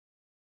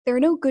There are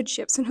no good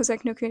ships in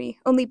Houseki no Kuni,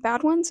 only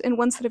bad ones and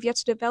ones that have yet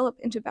to develop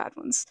into bad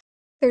ones.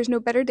 There's no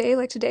better day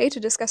like today to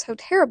discuss how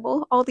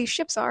terrible all these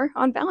ships are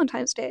on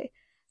Valentine's Day,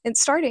 and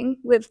starting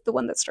with the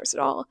one that starts it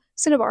all,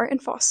 Cinnabar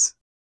and Phos.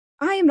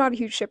 I am not a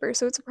huge shipper,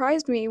 so it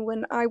surprised me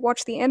when I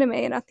watched the anime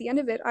and at the end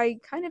of it I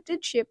kind of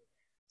did ship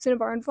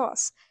Cinnabar and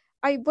Phos.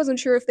 I wasn't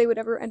sure if they would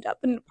ever end up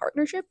in a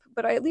partnership,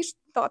 but I at least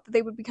thought that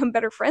they would become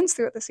better friends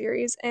throughout the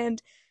series,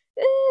 and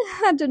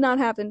that did not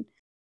happen.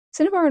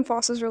 Cinnabar and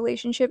Phos's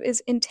relationship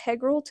is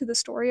integral to the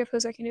story of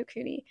Houseki no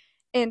Kuni,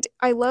 and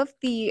I love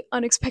the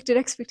unexpected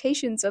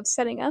expectations of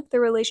setting up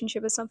their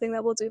relationship as something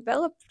that will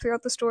develop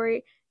throughout the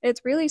story, and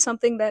it's really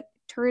something that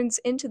turns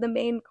into the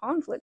main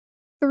conflict.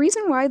 The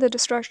reason why the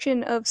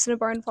destruction of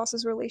Cinnabar and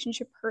Phos's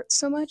relationship hurts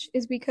so much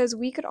is because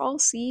we could all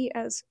see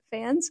as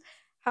fans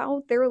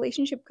how their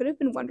relationship could have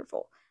been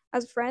wonderful.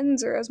 As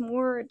friends or as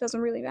more, it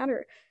doesn't really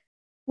matter.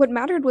 What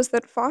mattered was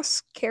that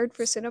Phos cared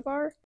for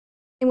Cinnabar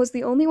and was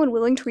the only one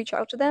willing to reach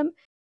out to them,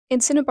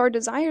 and Cinnabar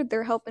desired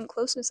their help and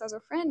closeness as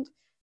a friend,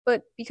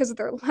 but because of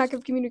their lack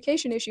of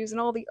communication issues and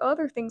all the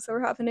other things that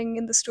were happening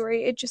in the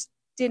story, it just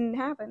didn't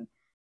happen.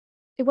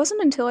 It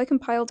wasn't until I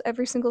compiled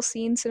every single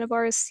scene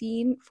Cinnabar has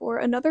seen for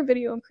another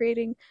video I'm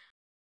creating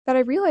that I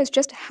realized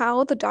just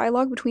how the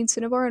dialogue between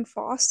Cinnabar and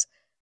Phos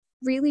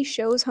really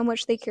shows how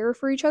much they care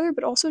for each other,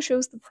 but also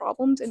shows the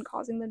problems in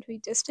causing them to be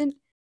distant.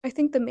 I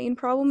think the main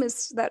problem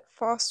is that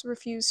Phos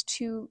refused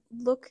to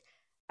look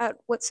at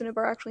what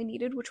Cinnabar actually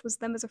needed, which was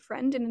them as a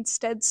friend, and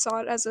instead saw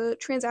it as a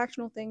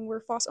transactional thing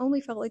where Phos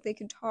only felt like they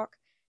could talk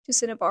to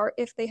Cinnabar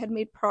if they had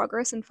made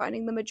progress in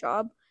finding them a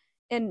job,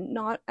 and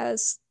not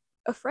as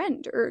a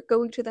friend or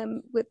going to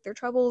them with their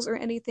troubles or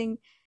anything.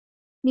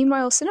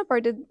 Meanwhile, Cinnabar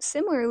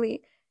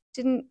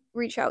didn't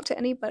reach out to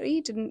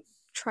anybody, didn't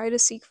try to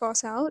seek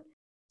Phos out.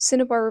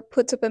 Cinnabar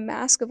puts up a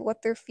mask of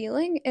what they're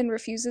feeling and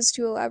refuses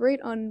to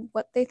elaborate on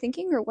what they're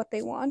thinking or what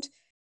they want.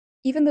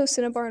 Even though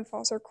Cinnabar and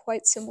Phos are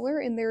quite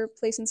similar in their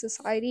place in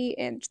society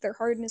and their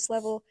hardness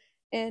level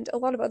and a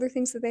lot of other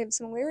things that they have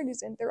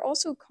similarities in, they're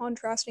also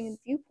contrasting in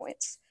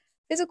viewpoints.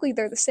 Physically,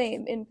 they're the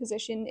same in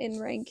position,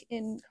 in rank,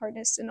 in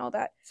hardness, and all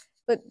that,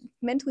 but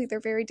mentally they're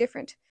very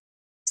different.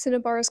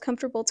 Cinnabar is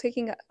comfortable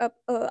taking up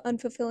an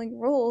unfulfilling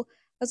role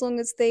as long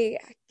as they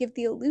give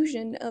the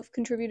illusion of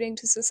contributing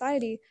to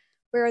society,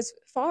 whereas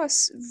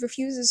Phos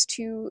refuses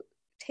to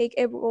take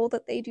a role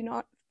that they do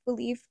not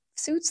believe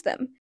suits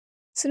them.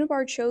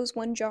 Cinnabar chose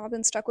one job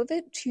and stuck with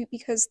it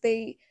because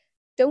they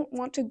don't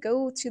want to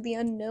go to the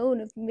unknown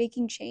of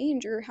making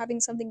change or having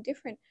something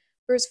different,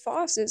 whereas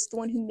Phos is the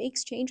one who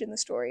makes change in the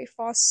story.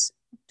 Phos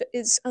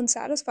is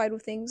unsatisfied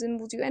with things and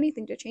will do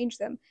anything to change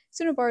them.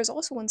 Cinnabar is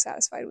also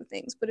unsatisfied with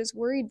things, but is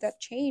worried that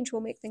change will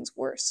make things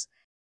worse.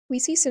 We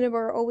see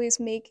Cinnabar always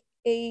make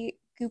a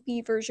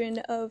goopy version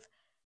of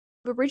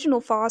the original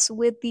Phos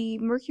with the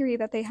mercury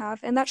that they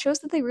have, and that shows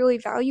that they really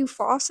value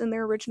Phos in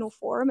their original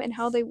form and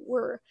how they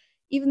were.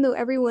 Even though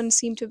everyone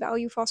seemed to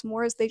value Phos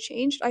more as they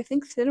changed, I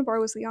think Cinnabar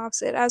was the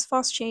opposite. As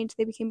Phos changed,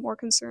 they became more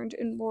concerned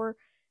and more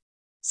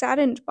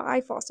saddened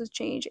by Phos's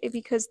change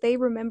because they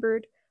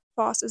remembered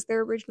Phos as their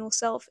original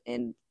self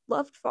and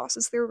loved Phos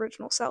as their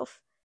original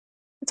self.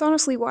 It's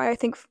honestly why I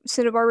think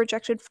Cinnabar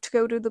rejected to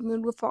go to the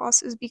moon with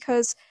Phos, is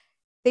because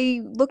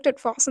they looked at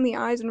Phos in the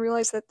eyes and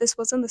realized that this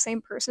wasn't the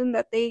same person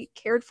that they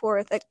cared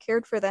for, that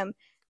cared for them.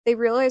 They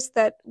realized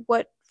that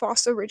what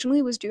Phos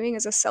originally was doing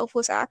as a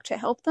selfless act to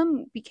help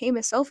them became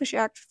a selfish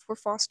act for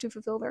Phos to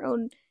fulfill their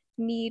own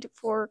need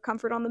for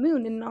comfort on the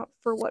moon and not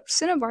for what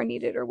Cinnabar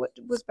needed or what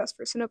was best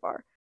for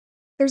Cinnabar.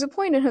 There's a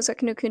point in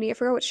Houseki no Kuni, I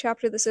forgot which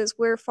chapter this is,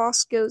 where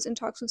Phos goes and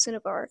talks with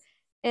Cinnabar,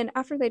 and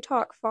after they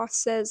talk, Phos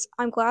says,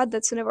 "I'm glad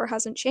that Cinnabar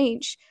hasn't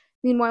changed."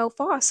 Meanwhile,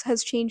 Phos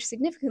has changed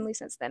significantly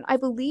since then. I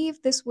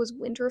believe this was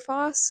Winter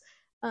Phos,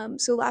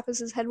 so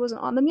Lapis's head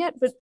wasn't on them yet,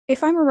 but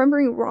if I'm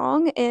remembering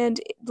wrong and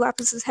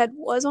Lapis's head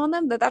was on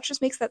them, that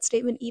just makes that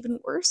statement even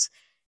worse,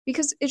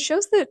 because it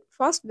shows that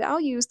Phos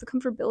values the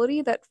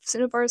comfortability that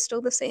Cinnabar is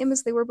still the same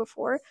as they were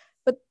before,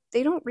 but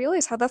they don't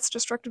realize how that's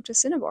destructive to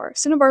Cinnabar.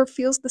 Cinnabar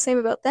feels the same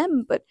about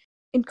them, but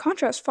in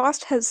contrast,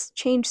 Phos has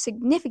changed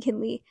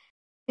significantly,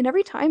 and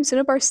every time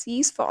Cinnabar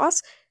sees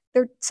Phos,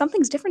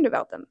 something's different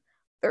about them.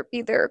 There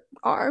be their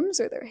arms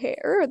or their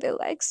hair or their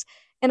legs,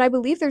 and I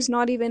believe there's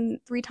not even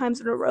 3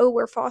 times in a row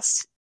where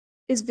Phos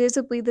is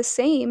visibly the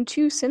same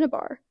to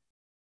Cinnabar.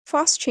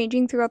 Phos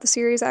changing throughout the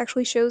series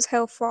actually shows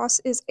how Phos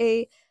is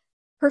a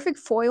perfect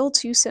foil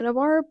to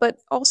Cinnabar, but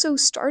also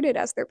started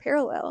as their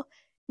parallel.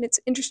 And it's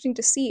interesting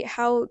to see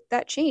how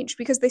that changed,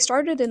 because they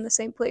started in the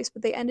same place,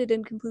 but they ended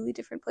in completely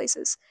different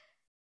places.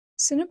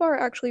 Cinnabar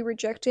actually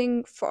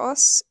rejecting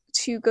Phos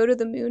to go to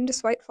the moon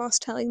despite Phos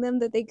telling them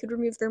that they could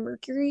remove their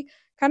mercury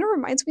kind of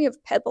reminds me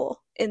of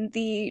Pebble in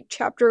the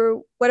chapter,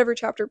 whatever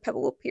chapter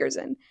Pebble appears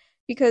in,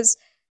 because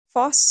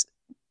Phos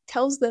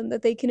tells them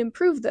that they can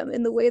improve them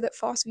in the way that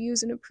Phos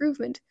views an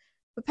improvement,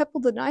 but Pebble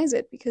denies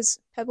it because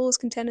Pebble is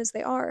content as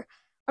they are.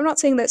 I'm not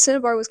saying that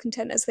Cinnabar was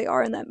content as they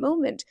are in that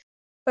moment,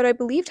 but I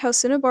believed how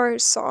Cinnabar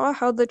saw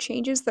how the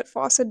changes that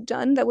Phos had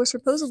done that was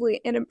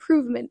supposedly an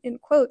improvement, in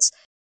quotes,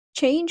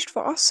 changed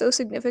Phos so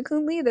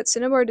significantly that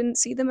Cinnabar didn't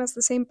see them as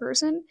the same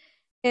person,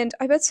 and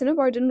I bet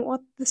Cinnabar didn't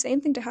want the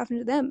same thing to happen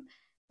to them.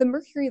 The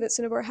mercury that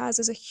Cinnabar has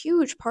is a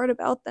huge part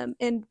about them,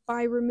 and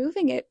by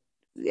removing it,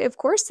 of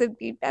course they'd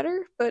be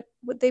better, but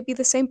would they be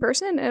the same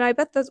person? And I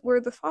bet that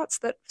were the thoughts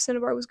that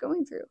Cinnabar was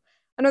going through.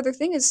 Another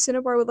thing is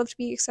Cinnabar would love to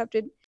be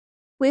accepted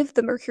with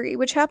the mercury,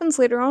 which happens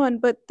later on,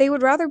 but they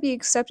would rather be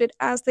accepted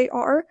as they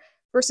are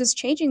versus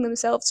changing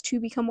themselves to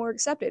become more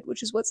accepted,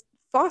 which is what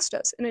Phos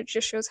does, and it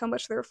just shows how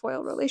much they're a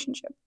foil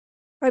relationship.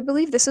 I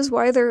believe this is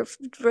why their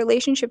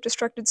relationship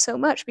destructed so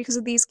much, because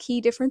of these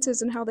key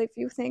differences in how they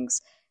view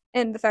things,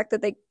 and the fact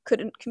that they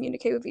couldn't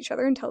communicate with each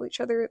other and tell each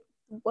other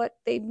what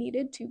they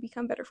needed to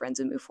become better friends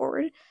and move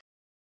forward.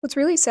 What's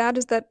really sad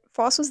is that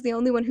Phos was the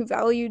only one who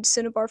valued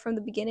Cinnabar from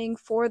the beginning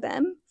for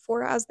them,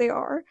 for as they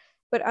are,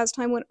 but as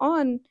time went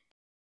on,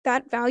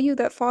 that value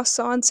that Phos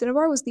saw in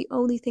Cinnabar was the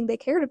only thing they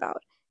cared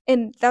about.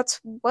 And that's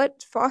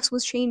what Phos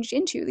was changed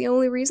into. The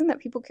only reason that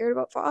people cared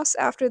about Phos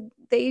after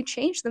they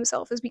changed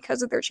themselves is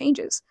because of their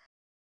changes.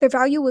 Their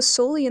value was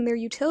solely in their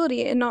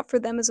utility and not for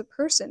them as a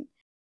person.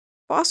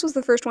 Phos was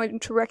the first one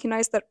to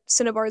recognize that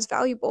Cinnabar is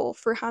valuable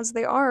for as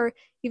they are,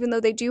 even though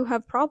they do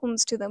have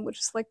problems to them, which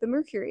is like the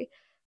mercury.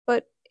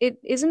 But it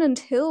isn't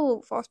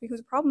until Phos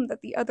becomes a problem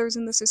that the others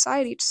in the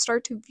society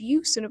start to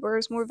view Cinnabar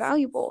as more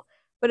valuable,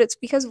 but it's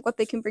because of what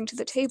they can bring to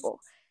the table.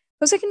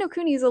 Houseki no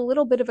Kuni is a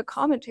little bit of a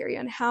commentary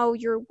on how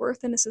your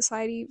worth in a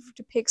society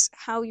depicts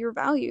how you're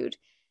valued,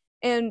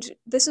 and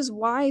this is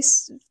why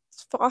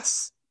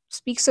Phos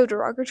speaks so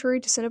derogatory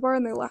to Cinnabar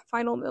in their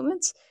final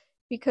moments,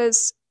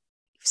 because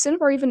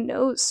Cinnabar even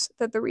knows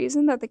that the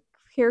reason that the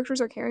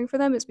characters are caring for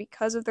them is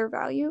because of their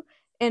value,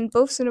 and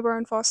both Cinnabar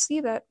and Phos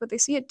see that, but they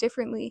see it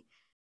differently.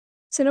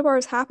 Cinnabar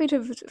is happy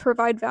to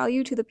provide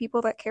value to the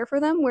people that care for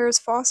them, whereas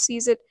Phos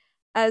sees it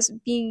as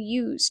being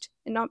used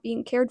and not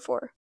being cared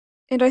for.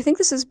 And I think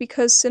this is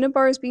because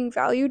Cinnabar is being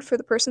valued for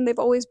the person they've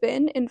always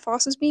been, and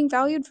Phos is being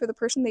valued for the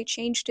person they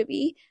changed to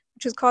be,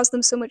 which has caused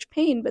them so much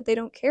pain, but they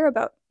don't care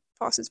about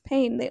Phos's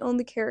pain, they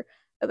only care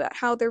about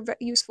how they're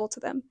useful to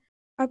them.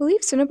 I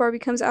believe Cinnabar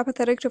becomes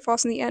apathetic to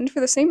Phos in the end for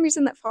the same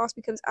reason that Phos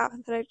becomes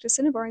apathetic to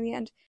Cinnabar in the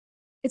end.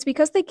 It's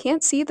because they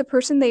can't see the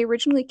person they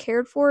originally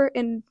cared for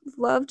and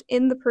loved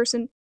in the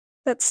person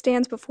that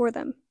stands before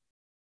them.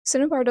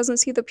 Cinnabar doesn't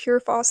see the pure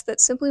Phos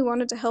that simply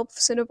wanted to help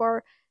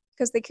Cinnabar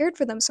because they cared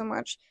for them so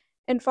much,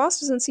 and Phos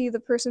doesn't see the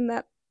person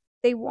that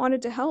they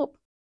wanted to help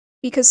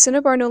because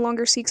Cinnabar no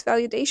longer seeks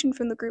validation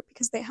from the group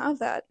because they have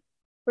that,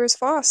 whereas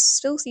Phos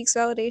still seeks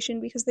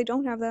validation because they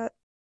don't have that.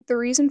 The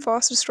reason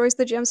Phos destroys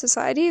the Gem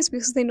Society is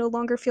because they no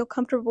longer feel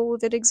comfortable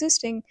with it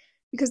existing,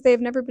 because they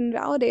have never been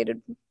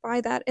validated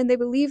by that, and they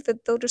believe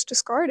that they'll just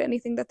discard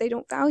anything that they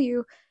don't value,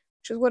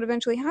 which is what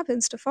eventually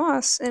happens to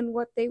Phos and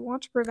what they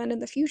want to prevent in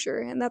the future,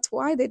 and that's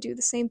why they do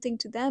the same thing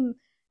to them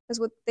as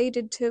what they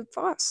did to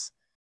Phos.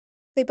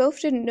 They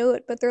both didn't know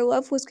it, but their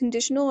love was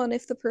conditional on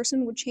if the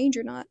person would change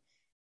or not,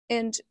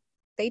 and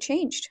they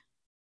changed.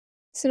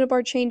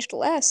 Cinnabar changed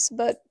less,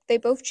 but they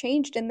both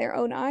changed in their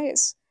own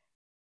eyes.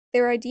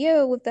 Their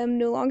idea with them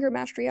no longer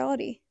matched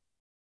reality.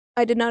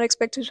 I did not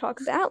expect to talk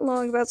that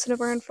long about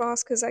Cinnabar and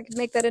Phos because I could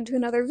make that into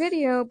another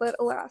video, but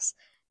alas.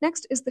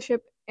 Next is the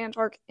ship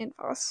Antark and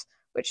Phos,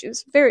 which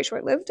is very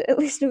short-lived, at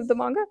least in the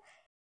manga.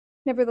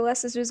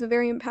 Nevertheless, this is a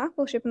very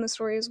impactful ship in the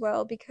story as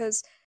well,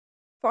 because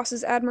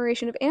Phos's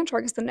admiration of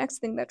Antark is the next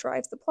thing that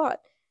drives the plot,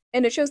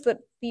 and it shows that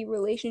the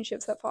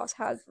relationships that Phos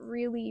has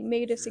really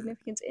made a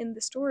significance in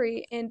the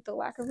story, and the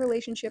lack of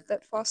relationship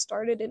that Phos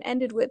started and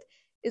ended with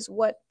is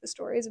what the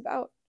story is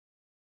about.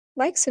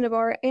 Like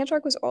Cinnabar,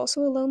 Antark was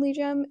also a lonely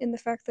gem in the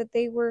fact that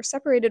they were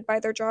separated by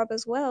their job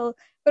as well,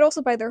 but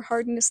also by their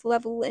hardness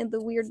level and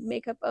the weird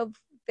makeup of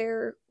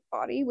their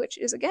body, which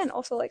is again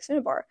also like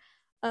Cinnabar,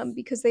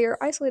 because they are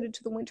isolated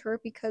to the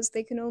winter because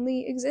they can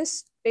only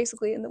exist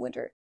basically in the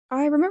winter.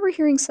 I remember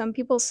hearing some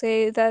people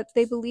say that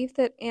they believe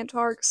that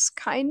Antark's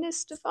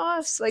kindness to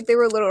Phos, like they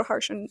were a little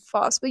harsh on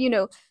Phos, but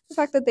the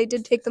fact that they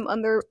did take them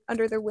under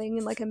their wing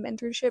in like a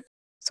mentorship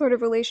sort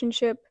of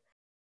relationship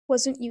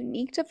wasn't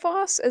unique to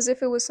Phos, as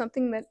if it was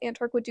something that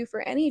Antark would do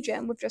for any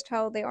gem with just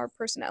how they are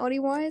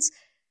personality-wise.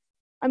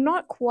 I'm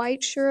not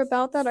quite sure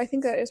about that. I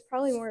think that is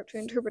probably more up to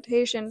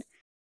interpretation.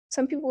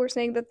 Some people were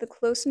saying that the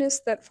closeness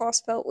that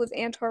Phos felt with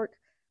Antark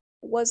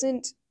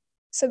wasn't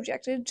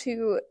subjected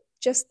to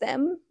just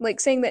them, like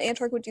saying that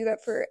Antark would do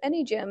that for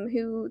any gem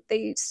who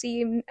they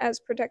see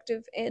as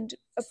protective and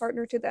a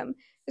partner to them,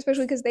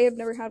 especially because they have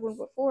never had one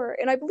before.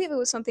 And I believe it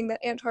was something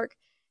that Antark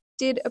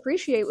did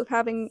appreciate with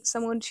having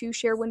someone to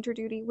share winter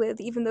duty with,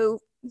 even though,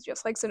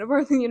 just like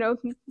Cinnabar,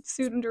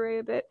 suit and array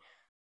a bit.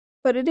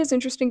 But it is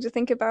interesting to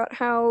think about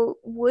how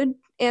would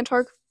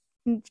Antark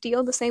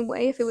feel the same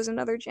way if it was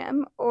another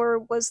gem, or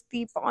was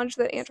the bond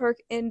that Antark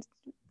and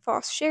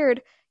Phos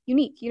shared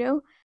unique,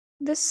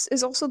 This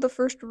is also the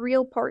first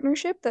real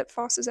partnership that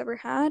Phos has ever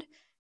had.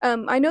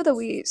 I know that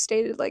we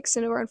stated like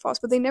Cinnabar and Phos,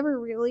 but they never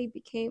really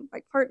became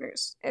like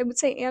partners. I would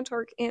say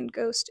Antark and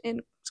Ghost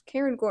and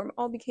Karen Gorm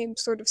all became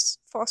sort of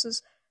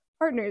Phos's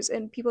partners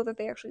and people that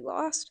they actually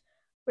lost,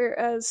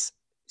 whereas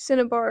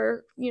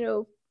Cinnabar,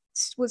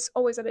 was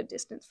always at a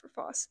distance for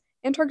Phos.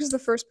 Antark is the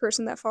first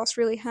person that Phos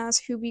really has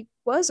who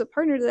was a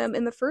partner to them,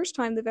 and the first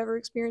time they've ever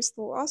experienced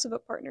the loss of a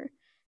partner.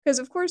 Because,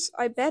 of course,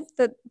 I bet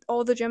that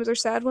all the gems are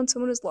sad when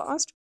someone is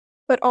lost,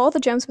 but all the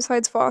gems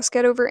besides Phos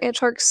get over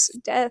Antark's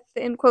death,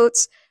 in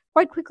quotes,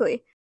 quite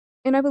quickly.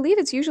 And I believe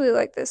it's usually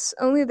like this.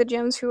 Only the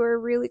gems who are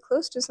really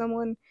close to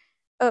someone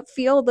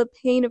feel the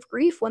pain of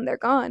grief when they're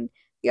gone.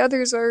 The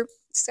others are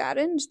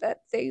saddened that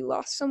they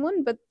lost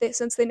someone, but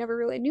since they never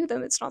really knew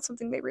them, it's not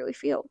something they really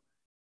feel.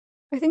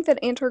 I think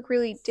that Antark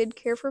really did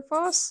care for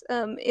Phos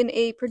in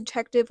a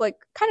protective,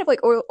 kind of like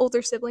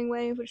older sibling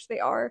way, which they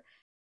are.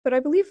 But I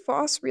believe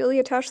Phos really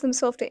attached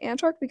themselves to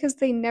Antark because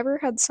they never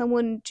had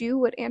someone do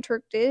what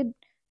Antark did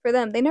for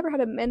them. They never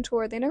had a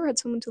mentor. They never had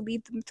someone to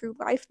lead them through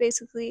life,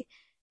 basically.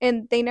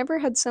 And they never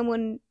had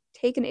someone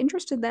take an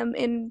interest in them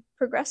in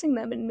progressing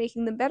them and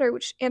making them better,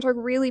 which Antark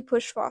really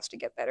pushed Phos to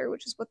get better,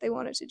 which is what they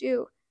wanted to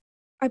do.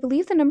 I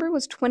believe the number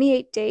was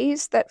 28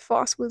 days that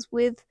Phos was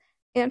with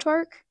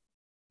Antark.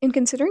 And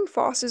considering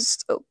Phos is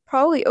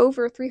probably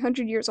over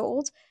 300 years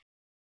old,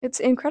 it's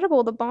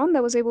incredible the bond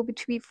that was able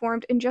to be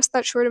formed in just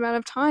that short amount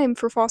of time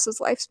for Phos's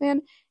lifespan.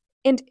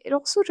 And it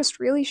also just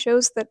really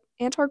shows that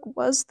Antark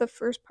was the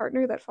first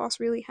partner that Phos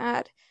really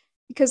had,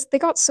 because they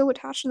got so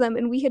attached to them,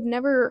 and we had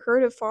never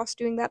heard of Phos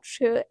doing that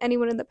to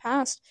anyone in the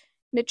past.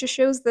 And it just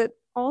shows that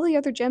all the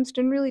other gems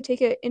didn't really take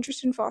an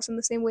interest in Phos in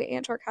the same way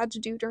Antark had to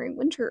do during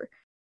winter.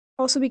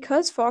 Also,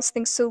 because Phos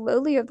thinks so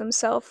lowly of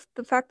themselves,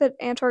 the fact that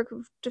Antark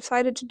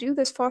decided to do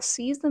this, Phos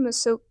sees them as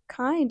so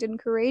kind and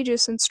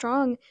courageous and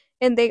strong,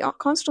 and they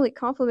constantly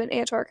compliment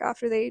Antark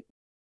after they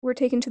were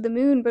taken to the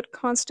moon, but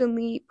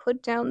constantly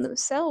put down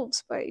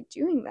themselves by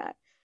doing that.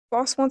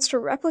 Phos wants to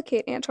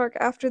replicate Antark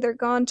after they're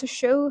gone to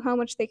show how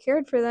much they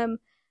cared for them,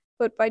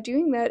 but by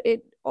doing that,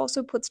 it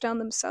also puts down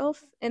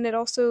themselves, and it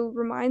also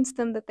reminds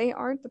them that they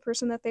aren't the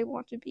person that they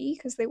want to be,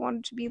 because they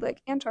wanted to be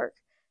like Antark.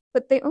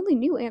 But they only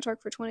knew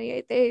Antark for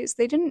 28 days.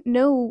 They didn't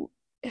know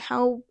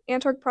how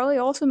Antark probably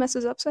also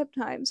messes up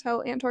sometimes, how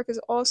Antark is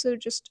also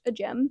just a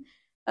gem,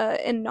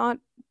 and not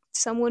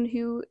someone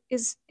who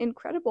is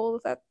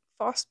incredible that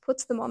Phos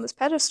puts them on this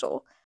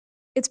pedestal.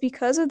 It's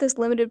because of this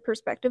limited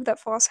perspective that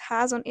Phos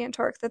has on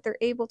Antark that they're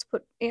able to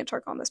put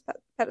Antark on this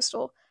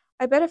pedestal.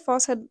 I bet if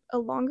Phos had a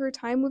longer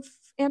time with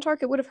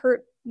Antark, it would have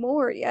hurt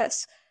more,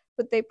 yes,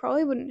 but they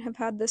probably wouldn't have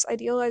had this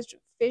idealized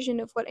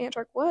vision of what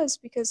Antark was,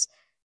 because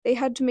they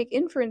had to make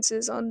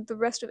inferences on the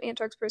rest of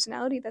Antark's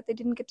personality that they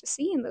didn't get to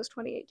see in those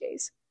 28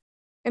 days.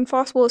 And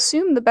Phos will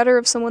assume the better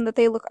of someone that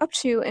they look up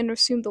to and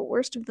assume the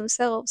worst of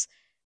themselves.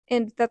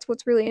 And that's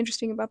what's really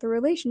interesting about the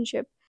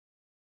relationship.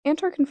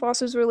 Antark and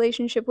Phos's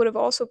relationship would have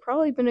also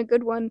probably been a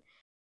good one,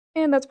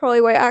 and that's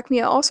probably why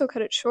Acmea also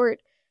cut it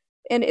short.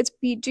 And it's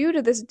due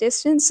to this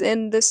distance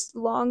and this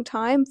long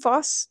time,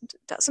 Phos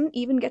doesn't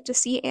even get to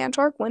see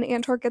Antark when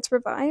Antark gets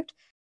revived.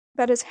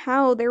 That is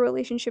how their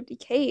relationship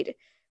decayed,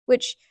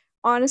 which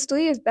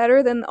honestly is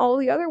better than all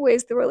the other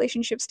ways the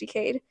relationship's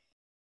decayed.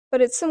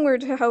 But it's similar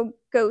to how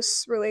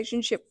Ghost's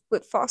relationship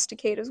with Phos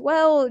decayed as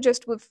well,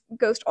 just with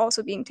Ghost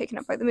also being taken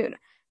up by the moon.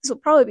 This will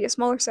probably be a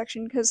smaller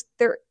section because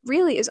there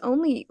really is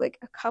only like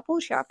a couple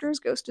chapters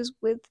Ghost is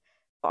with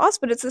Phos,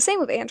 but it's the same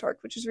with Antark,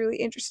 which is really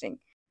interesting.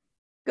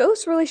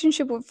 Ghost's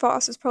relationship with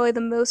Phos is probably the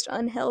most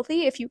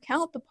unhealthy if you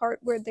count the part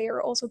where they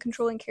are also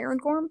controlling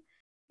Cairngorm,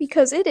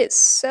 because it is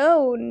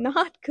so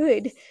not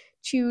good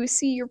to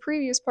see your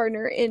previous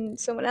partner in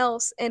someone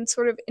else and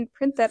sort of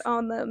imprint that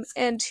on them,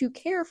 and to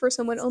care for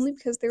someone only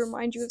because they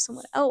remind you of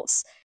someone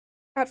else.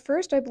 At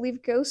first, I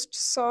believe Ghost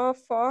saw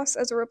Phos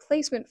as a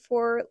replacement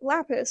for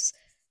Lapis,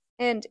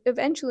 and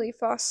eventually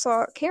Phos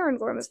saw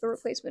Cairngorm as the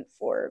replacement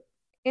for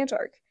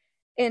Antark.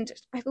 And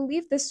I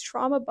believe this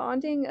trauma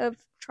bonding of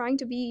trying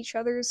to be each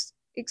other's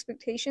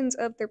expectations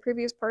of their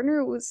previous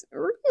partner was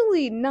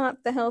really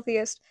not the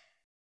healthiest.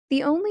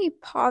 The only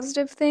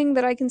positive thing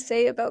that I can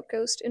say about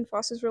Ghost and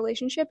Phos's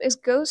relationship is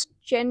Ghost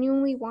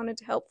genuinely wanted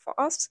to help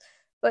Phos,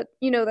 but,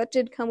 that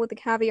did come with the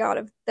caveat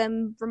of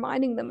them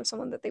reminding them of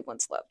someone that they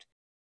once loved.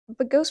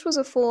 But Ghost was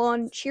a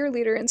full-on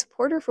cheerleader and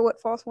supporter for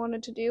what Phos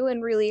wanted to do,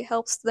 and really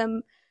helps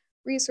them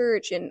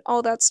research and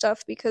all that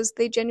stuff because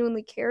they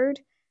genuinely cared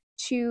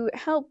to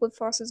help with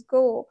Phos's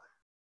goal.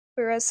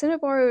 Whereas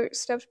Cinnabar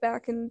stepped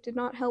back and did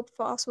not help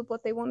Phos with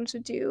what they wanted to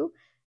do,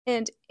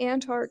 and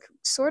Antark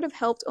sort of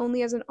helped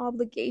only as an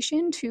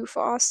obligation to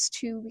Phos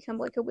to become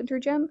like a winter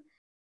gem.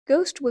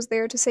 Ghost was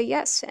there to say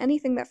yes to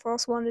anything that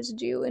Phos wanted to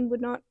do and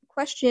would not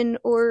question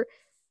or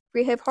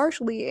behave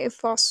harshly if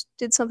Phos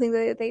did something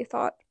that they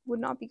thought would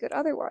not be good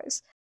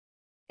otherwise.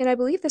 And I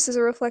believe this is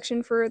a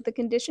reflection for the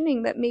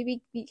conditioning that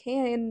maybe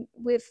began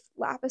with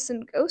Lapis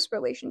and Ghost's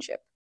relationship.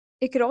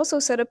 It could also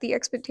set up the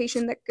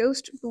expectation that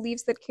Ghost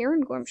believes that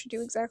Cairngorm should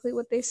do exactly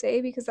what they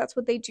say because that's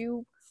what they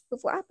do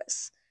with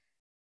Lapis.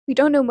 We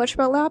don't know much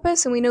about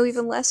Lapis, and we know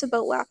even less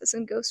about Lapis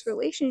and Ghost's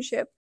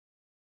relationship,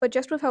 but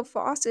just with how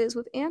Phos is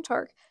with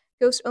Antark,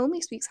 Ghost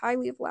only speaks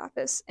highly of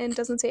Lapis and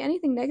doesn't say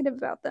anything negative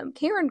about them.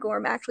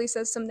 Cairngorm actually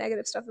says some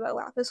negative stuff about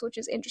Lapis, which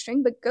is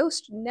interesting, but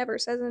Ghost never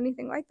says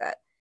anything like that.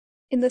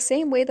 In the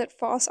same way that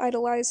Phos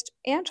idolized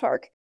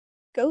Antark,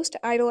 Ghost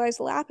idolized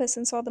Lapis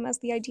and saw them as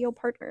the ideal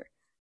partner.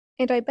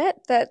 And I bet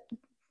that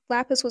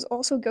Lapis was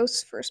also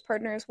Ghost's first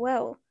partner as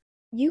well.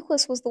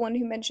 Euclid was the one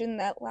who mentioned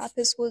that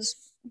Lapis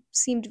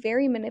seemed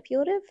very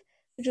manipulative,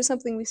 which is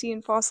something we see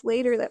in Phos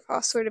later that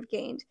Phos sort of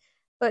gained.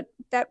 But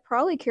that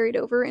probably carried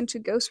over into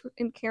Ghost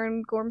and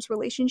Karen Gorm's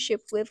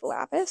relationship with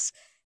Lapis.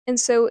 And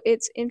so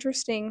it's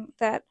interesting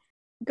that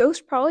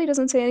Ghost probably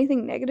doesn't say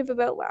anything negative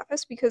about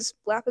Lapis because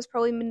Lapis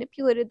probably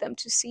manipulated them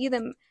to see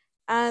them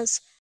as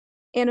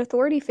an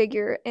authority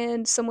figure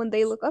and someone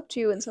they look up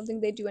to and something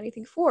they'd do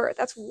anything for.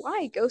 That's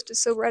why Ghost is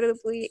so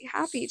readily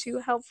happy to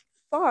help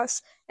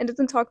Phos and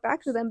doesn't talk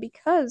back to them,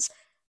 because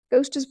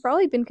Ghost has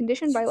probably been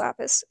conditioned by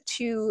Lapis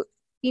to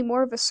be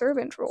more of a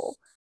servant role.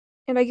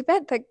 And I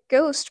bet that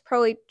Ghost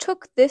probably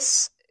took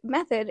this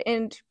method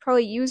and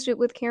probably used it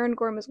with Karen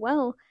Gorm as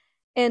well.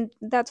 And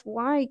that's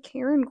why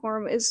Karen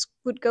Gorm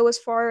would go as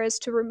far as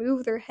to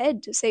remove their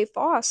head to save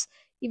Phos,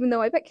 even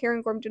though I bet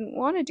Karen Gorm didn't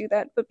want to do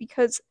that, but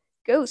because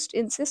Ghost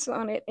insists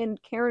on it and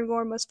Karen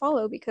Gorm must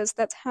follow, because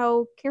that's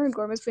how Karen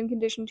Gorm has been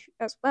conditioned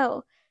as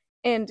well.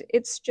 And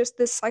it's just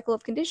this cycle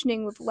of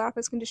conditioning, with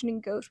Lapis conditioning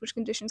Ghost, which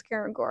conditions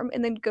Karen Gorm,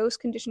 and then Ghost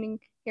conditioning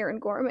Karen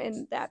Gorm,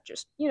 and that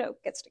just,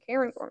 gets to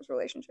Karen Gorm's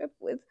relationship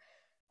with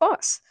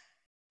Phos.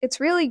 It's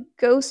really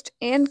Ghost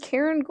and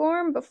Karen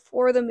Gorm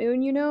before the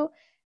moon,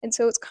 and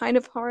so it's kind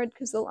of hard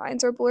because the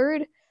lines are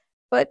blurred.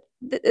 But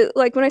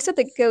like when I said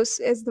that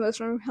Ghost is the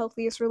most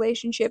unhealthiest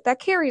relationship,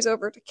 that carries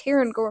over to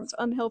Karen Gorm's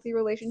unhealthy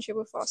relationship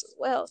with Phos as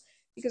well,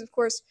 because of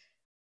course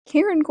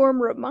Karen Gorm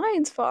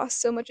reminds Phos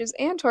so much as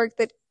Antark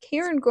that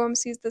Karen Gorm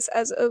sees this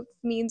as a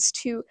means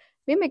to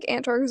mimic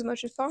Antark as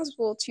much as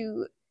possible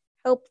to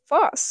help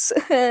Phos,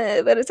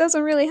 but it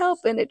doesn't really help,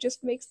 and it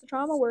just makes the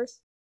trauma worse.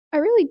 I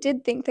really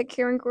did think that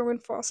Karen Gorm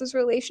and Phos's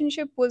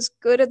relationship was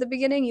good at the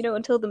beginning,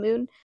 until the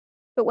moon.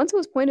 But once it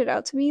was pointed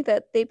out to me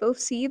that they both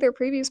see their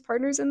previous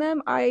partners in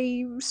them,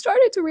 I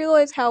started to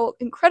realize how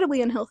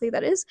incredibly unhealthy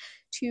that is,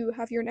 to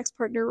have your next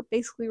partner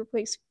basically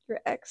replace your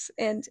ex.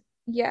 And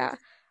yeah,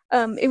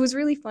 it was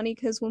really funny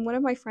because when one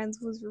of my friends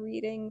was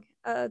reading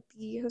the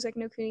Houseki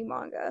no Kuni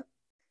manga,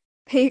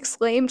 they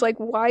exclaimed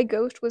why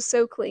Ghost was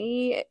so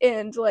clingy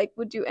and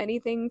would do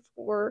anything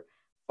for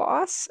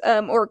Phos,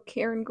 or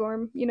Karen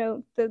Gorm,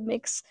 the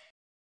mix.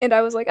 And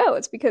I was like, oh,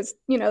 it's because,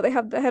 they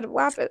have the head of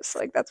Lapis,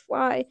 that's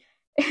why.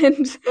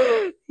 And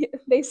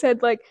they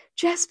said,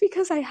 just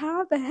because I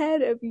have the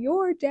head of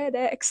your dead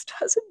ex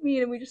doesn't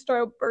mean, and we just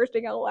started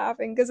bursting out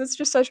laughing, because it's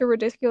just such a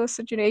ridiculous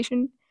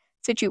situation.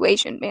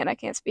 Man, I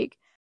can't speak.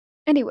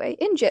 Anyway,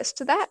 in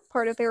gist, that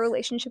part of their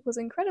relationship was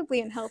incredibly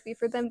unhealthy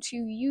for them to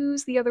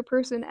use the other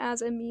person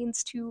as a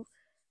means to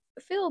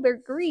fulfill their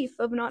grief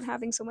of not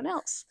having someone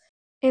else.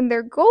 And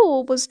their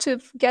goal was to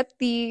get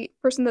the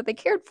person that they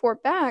cared for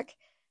back,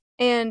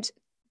 and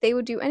they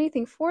would do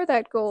anything for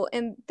that goal.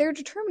 And their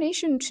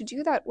determination to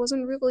do that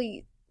wasn't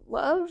really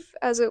love,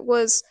 as it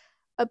was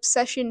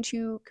obsession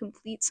to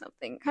complete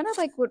something. Kind of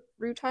like what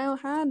Rutile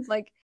had.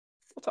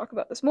 We'll talk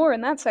about this more in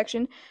that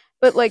section,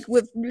 but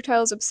with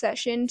Rutile's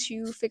obsession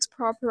to fix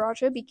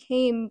Praparaja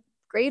became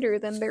greater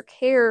than their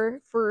care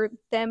for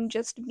them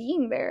just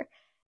being there.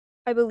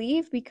 I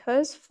believe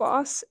because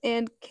Phos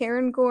and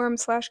Karen Gorm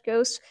 /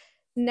 Ghost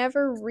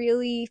never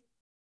really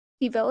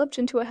developed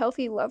into a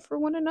healthy love for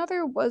one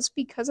another was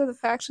because of the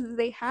fact that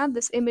they had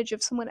this image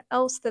of someone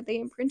else that they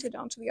imprinted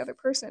onto the other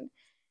person,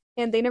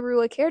 and they never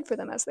really cared for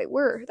them as they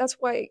were. That's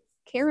why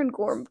Karen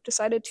Gorm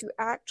decided to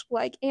act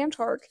like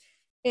Antark,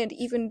 and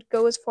even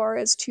go as far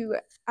as to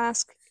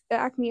ask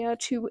Acmea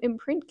to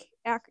imprint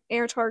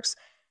Antark's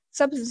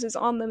substances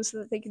on them so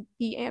that they could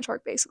be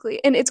Antark,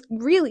 basically. And it's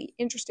really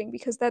interesting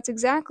because that's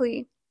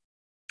exactly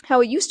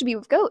how it used to be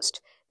with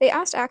Ghost. They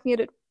asked Acmea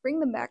to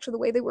bring them back to the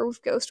way they were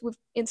with Ghost,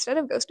 instead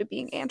of Ghost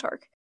being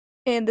Antark.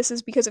 And this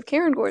is because of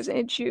Karen Gorm's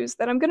issues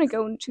that I'm going to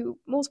go into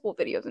multiple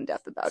videos in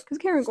depth about, because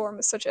Karen Gorm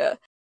is such a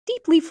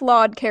deeply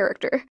flawed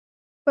character.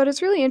 But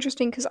it's really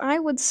interesting because I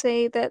would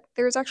say that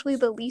there's actually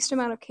the least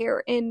amount of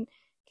care in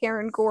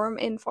Karen Gorm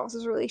and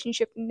Phos's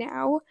relationship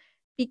now,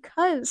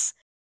 because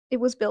it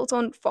was built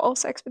on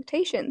false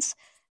expectations.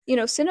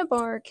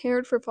 Cinnabar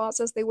cared for Phos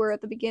as they were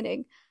at the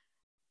beginning.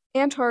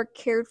 Antark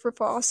cared for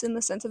Phos in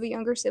the sense of a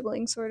younger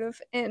sibling, sort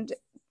of, and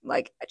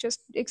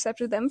just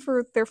accepted them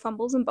for their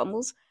fumbles and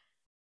bumbles.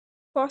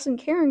 Phos and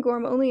Karen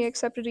Gorm only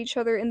accepted each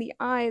other in the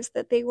eyes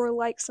that they were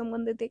like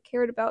someone that they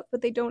cared about,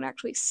 but they don't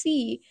actually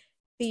see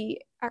the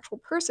actual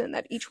person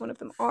that each one of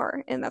them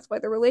are, and that's why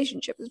their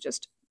relationship is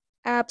just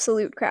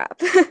absolute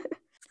crap.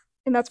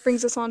 And that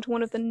brings us on to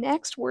one of the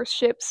next worst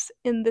ships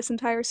in this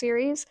entire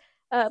series,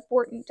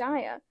 Bort and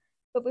Daya.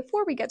 But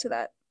before we get to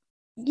that,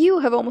 you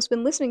have almost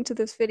been listening to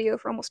this video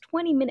for almost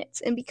 20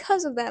 minutes, and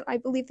because of that, I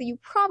believe that you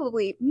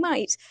probably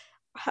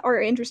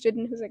are interested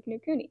in Houseki no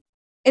Kuni.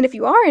 And if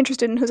you are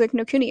interested in Houseki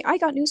no Kuni, I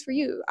got news for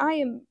you. I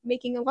am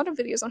making a lot of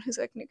videos on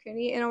Houseki no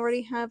Kuni, and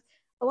already have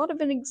a lot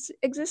of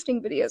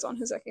existing videos on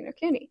Houseki no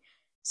Kuni.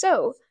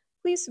 So,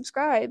 please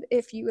subscribe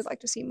if you would like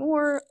to see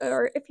more,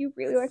 or if you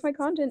really like my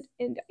content,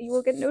 and you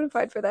will get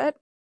notified for that.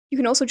 You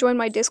can also join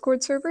my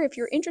Discord server if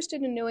you're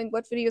interested in knowing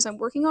what videos I'm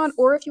working on,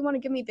 or if you want to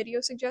give me video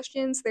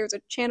suggestions, there's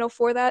a channel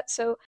for that,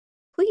 so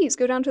please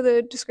go down to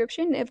the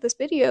description of this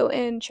video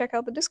and check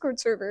out the Discord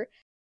server.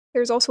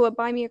 There's also a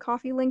Buy Me a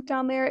Coffee link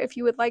down there if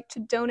you would like to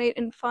donate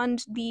and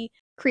fund the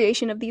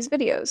creation of these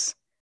videos.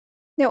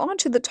 Now on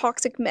to the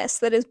toxic mess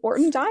that is Bort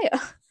and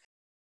Daya.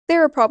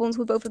 There are problems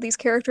with both of these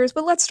characters,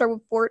 but let's start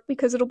with Bort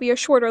because it'll be a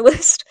shorter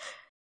list.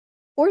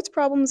 Bort's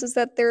problems is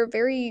that they're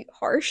very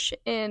harsh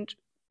and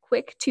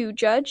quick to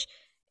judge,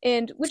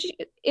 and which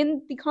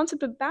in the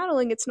concept of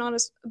battling, it's not a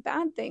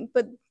bad thing,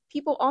 but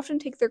people often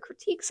take their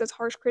critiques as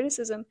harsh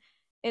criticism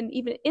and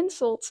even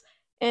insults,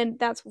 and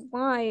that's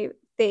why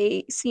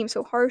they seem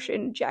so harsh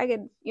and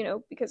jagged,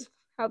 because of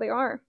how they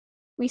are.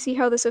 We see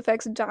how this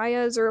affects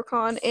Daya,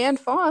 Zurkon, and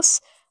Phos,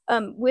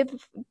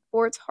 with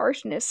Bort's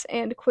harshness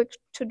and quick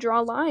to draw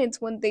lines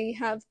when they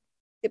have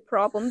the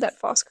problem that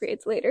Phos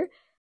creates later.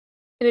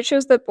 And it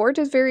shows that Bort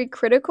is very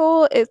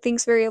critical, it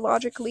thinks very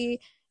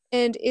illogically,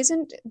 and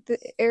isn't the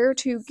heir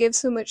to give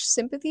so much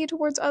sympathy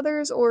towards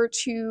others or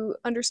to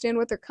understand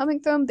what they're coming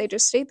from. They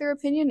just state their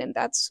opinion, and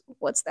that's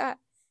what's that.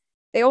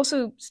 They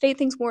also state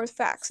things more as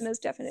facts and as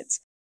definites.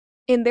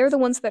 And they're the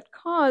ones that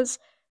cause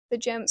the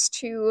gems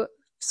to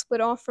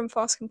split off from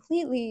Phos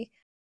completely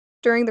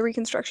during the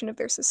reconstruction of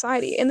their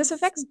society. And this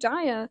affects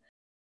Daya,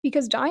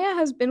 because Daya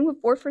has been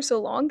with Bort for so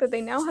long that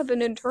they now have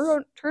an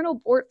internal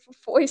Bort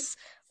voice,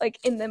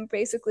 in them,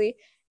 basically.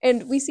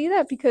 And we see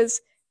that because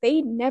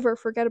they never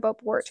forget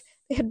about Bort.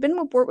 They had been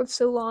with Bort for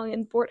so long,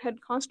 and Bort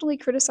had constantly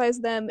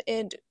criticized them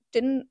and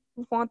didn't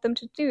want them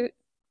to do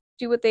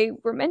what they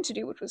were meant to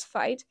do, which was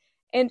fight.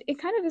 And it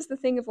kind of is the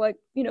thing of,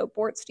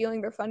 Bort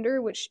stealing their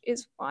thunder, which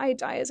is why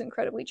Daya is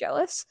incredibly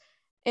jealous.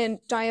 And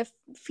Daya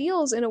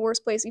feels in a worse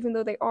place, even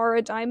though they are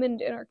a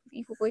diamond and are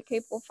equally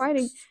capable of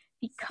fighting,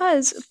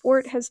 because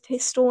Bort has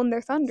stolen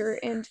their thunder.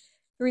 And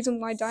the reason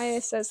why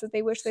Daya says that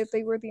they wish that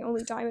they were the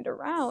only diamond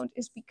around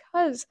is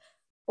because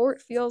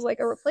Bort feels like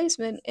a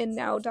replacement, and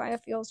now Daya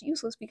feels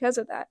useless because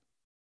of that.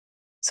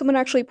 Someone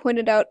actually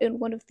pointed out in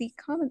one of the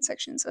comment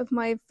sections of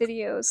my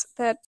videos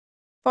that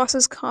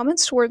Phos's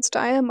comments towards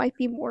Daya might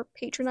be more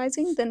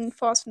patronizing than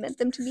Phos meant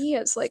them to be,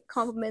 as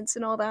compliments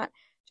and all that,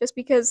 just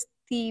because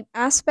the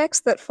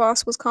aspects that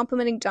Phos was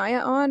complimenting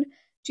Daya on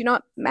do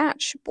not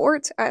match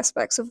Bort's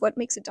aspects of what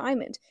makes a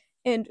diamond.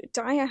 And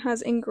Daya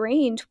has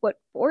ingrained what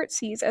Bort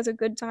sees as a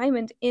good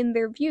diamond in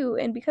their view,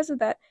 and because of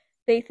that,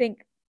 they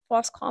think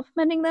Phos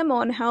complimenting them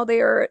on how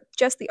they are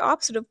just the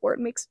opposite of Bort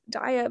makes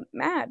Daya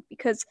mad,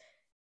 because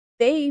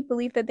they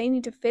believe that they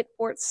need to fit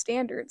Bort's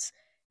standards,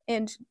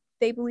 and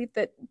they believe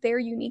that their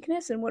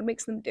uniqueness and what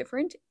makes them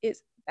different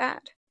is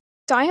bad.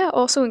 Daya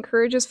also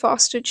encourages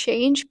Phos to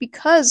change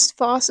because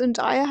Phos and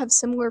Daya have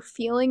similar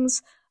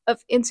feelings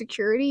of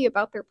insecurity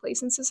about their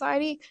place in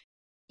society,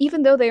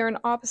 even though they are on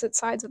opposite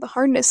sides of the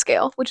hardness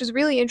scale, which is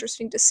really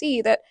interesting to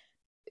see that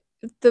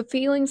the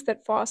feelings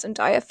that Phos and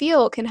Daya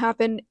feel can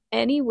happen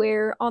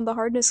anywhere on the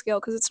hardness scale,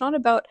 because it's not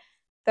about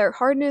their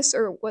hardness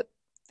or what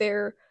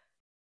their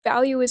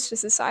value is to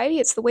society,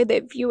 it's the way they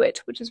view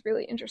it, which is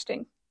really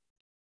interesting.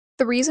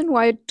 The reason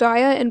why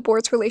Daya and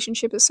Bort's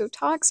relationship is so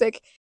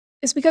toxic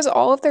is because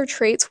all of their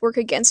traits work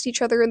against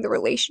each other in the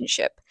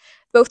relationship.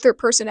 Both their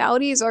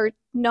personalities are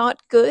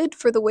not good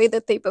for the way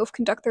that they both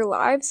conduct their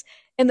lives,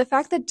 and the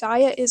fact that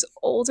Daya is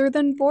older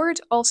than Bort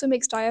also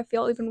makes Daya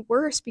feel even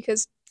worse,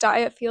 because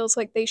Daya feels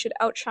like they should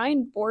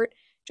outshine Bort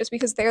just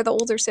because they're the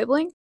older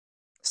sibling.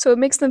 So it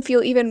makes them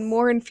feel even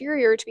more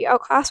inferior to be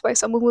outclassed by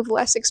someone with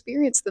less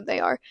experience than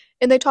they are.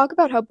 And they talk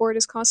about how Bort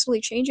is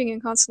constantly changing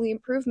and constantly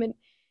improvement,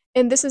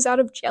 and this is out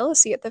of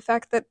jealousy at the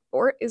fact that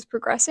Bort is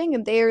progressing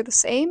and they are the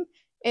same,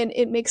 and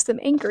it makes them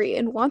angry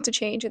and want to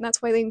change, and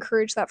that's why they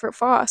encourage that for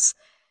Phos.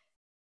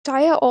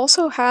 Daya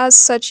also has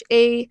such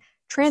a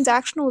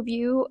transactional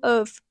view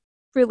of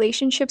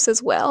relationships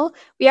as well.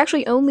 We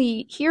actually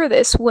only hear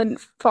this when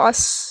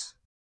Phos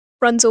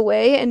runs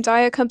away, and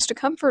Daya comes to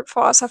comfort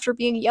Phos after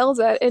being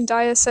yelled at, and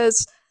Daya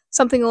says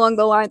something along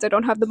the lines, I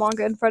don't have the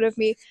manga in front of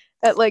me,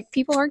 that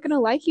people aren't gonna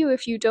like you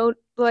if you don't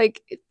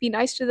be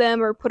nice to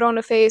them or put on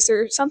a face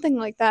or something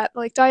like that.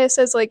 Daya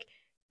says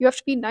you have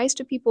to be nice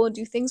to people and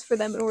do things for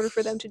them in order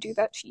for them to do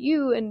that to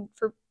you, and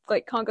for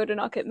Congo to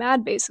not get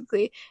mad,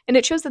 basically. And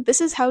it shows that this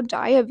is how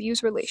Daya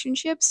views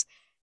relationships,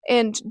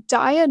 and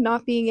Daya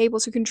not being able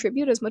to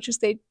contribute as much as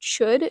they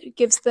should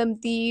gives them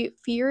the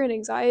fear and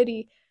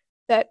anxiety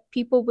that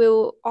people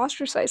will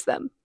ostracize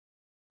them.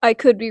 I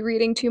could be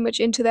reading too much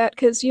into that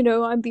because,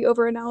 I'm the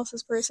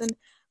overanalysis person,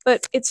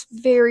 but it's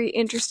very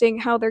interesting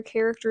how their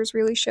characters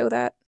really show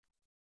that.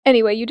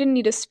 Anyway, you didn't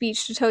need a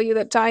speech to tell you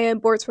that Daya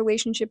and Bort's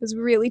relationship is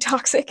really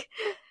toxic.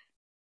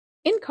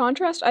 In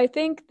contrast, I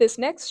think this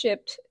next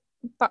ship,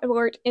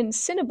 Bort and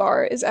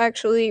Cinnabar, is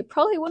actually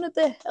probably one of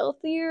the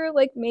healthier,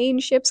 main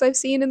ships I've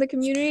seen in the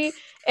community.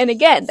 And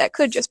again, that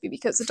could just be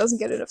because it doesn't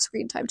get enough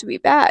screen time to be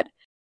bad.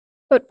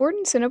 But Bort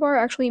and Cinnabar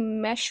actually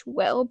mesh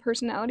well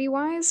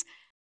personality-wise,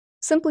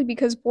 simply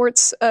because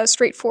Bort's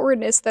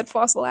straightforwardness that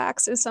Phos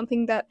lacks is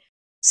something that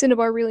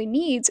Cinnabar really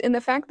needs, and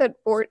the fact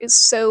that Bort is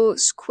so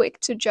quick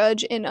to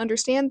judge and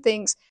understand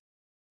things,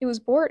 it was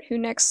Bort who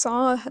next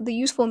saw the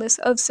usefulness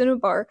of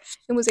Cinnabar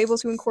and was able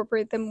to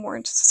incorporate them more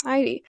into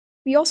society.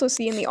 We also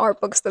see in the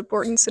art books that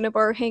Bort and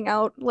Cinnabar hang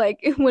out, like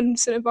when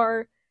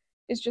Cinnabar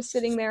is just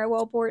sitting there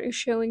while Bort is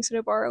showing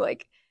Cinnabar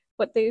like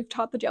what they've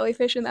taught the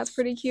jellyfish, and that's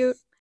pretty cute.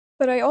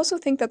 But I also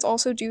think that's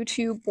also due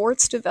to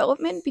Bort's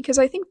development, because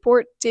I think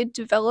Bort did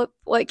develop,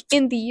 like,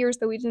 in the years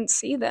that we didn't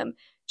see them,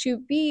 to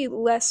be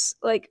less,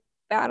 like,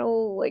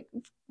 battle, like,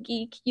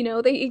 geek,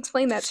 they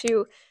explain that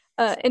too.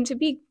 And to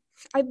be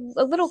a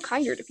little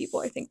kinder to people,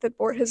 I think that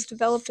Bort has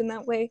developed in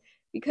that way,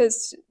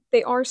 because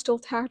they are still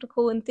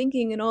tactical and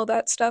thinking and all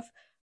that stuff,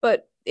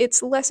 but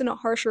it's less in a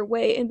harsher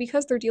way. And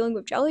because they're dealing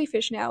with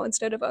jellyfish now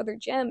instead of other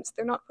gems,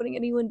 they're not putting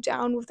anyone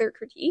down with their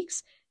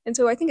critiques, and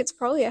so I think it's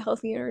probably a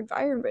healthier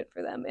environment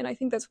for them. And I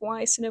think that's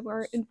why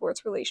Cinnabar and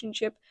Bort's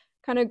relationship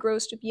kind of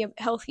grows to be a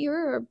healthier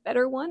or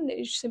better one,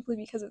 is simply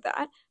because of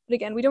that. But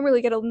again, we don't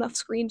really get enough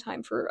screen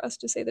time for us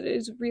to say that it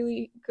is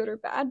really good or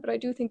bad, but I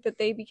do think that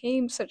they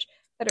became such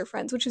better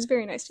friends, which is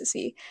very nice to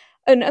see.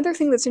 Another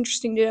thing that's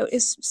interesting to note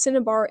is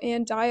Cinnabar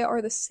and Dia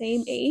are the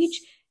same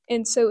age,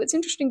 and so it's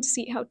interesting to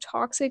see how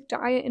toxic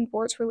Dia and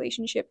Bort's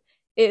relationship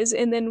is,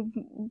 and then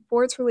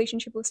Bort's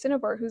relationship with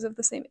Cinnabar, who's of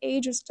the same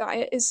age as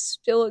Dia, is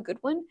still a good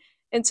one.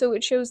 And so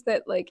it shows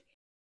that, like,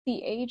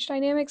 the age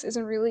dynamics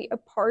isn't really a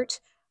part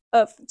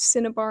of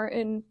Cinnabar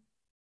and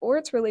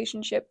Bort's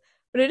relationship,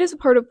 but it is a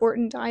part of Bort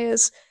and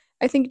Dia's.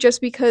 I think just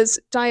because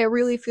Dia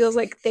really feels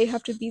like they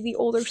have to be the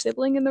older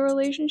sibling in the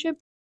relationship,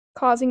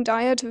 causing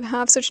Dia to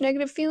have such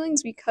negative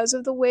feelings because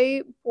of the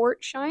way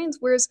Bort shines,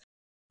 whereas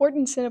Bort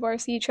and Cinnabar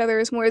see each other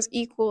as more as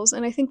equals,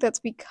 and I think that's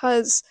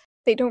because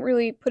they don't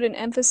really put an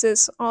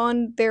emphasis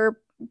on their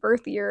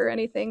birth year or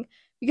anything,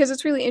 because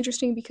it's really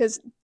interesting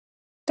because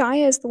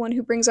Dia is the one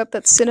who brings up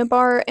that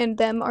Cinnabar and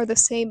them are the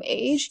same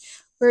age,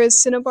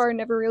 whereas Cinnabar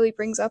never really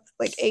brings up,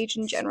 like, age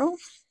in general.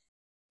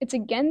 It's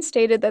again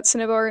stated that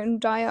Cinnabar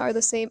and Dia are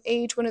the same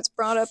age when it's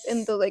brought up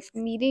in the, like,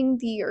 meeting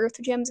the Earth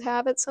Gems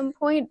have at some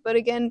point, but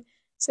again,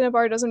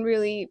 Cinnabar doesn't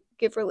really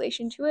give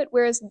relation to it,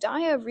 whereas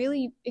Dia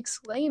really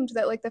exclaimed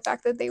that, like, the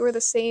fact that they were the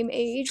same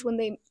age when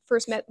they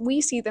first met, we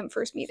see them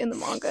first meet in the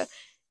manga,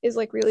 is,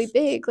 like, really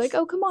big. Like,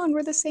 oh, come on,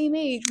 we're the same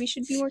age, we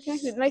should be more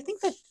connected. And I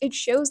think that it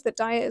shows that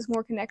Dia is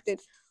more connected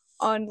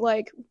on,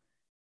 like,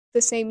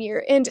 the same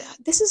year. And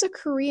this is a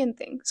Korean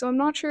thing, so I'm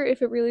not sure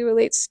if it really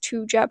relates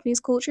to Japanese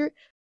culture,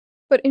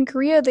 but in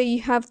Korea, they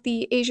have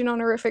the Asian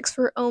honorifics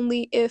for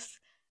only if,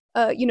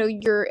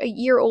 you're a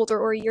year older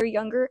or a year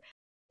younger.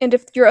 And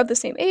if you're of the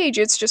same age,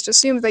 it's just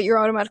assumed that you're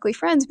automatically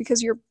friends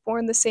because you're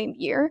born the same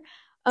year.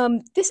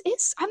 I'm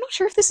not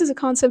sure if this is a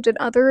concept in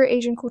other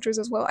Asian cultures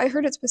as well. I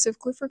heard it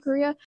specifically for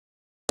Korea,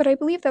 but I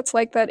believe that's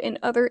like that in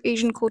other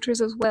Asian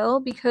cultures as well,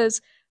 because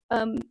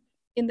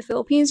in the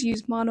Philippines, you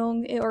use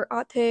manong or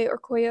ate or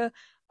koya.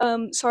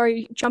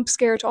 Sorry, jump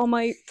scare to all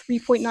my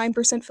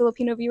 3.9%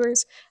 Filipino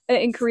viewers.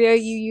 In Korea,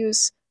 you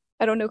use,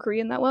 I don't know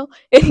Korean that well.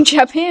 In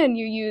Japan,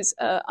 you use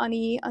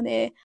ani,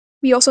 ane.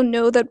 We also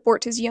know that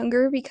Bort is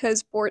younger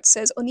because Bort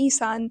says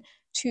Oni-san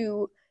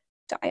to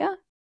Dia,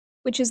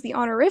 which is the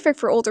honorific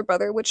for older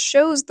brother, which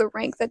shows the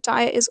rank that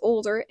Dia is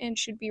older and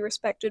should be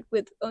respected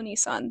with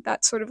Oni-san,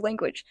 that sort of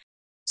language.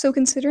 So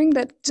considering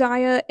that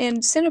Dia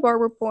and Cinnabar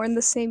were born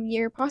the same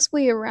year,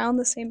 possibly around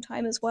the same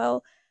time as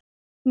well,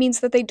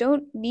 means that they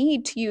don't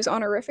need to use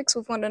honorifics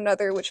with one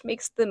another, which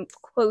makes them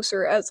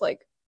closer as,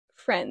 like,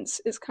 friends,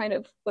 is kind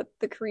of what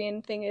the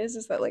Korean thing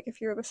is that, like, if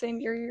you're the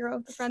same year, you're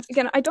of the friends.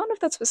 Again, I don't know if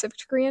that's specific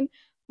to Korean.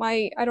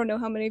 I don't know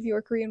how many of you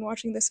are Korean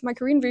watching this. My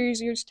Korean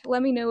viewers,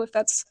 let me know if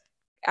that's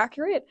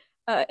accurate.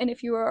 And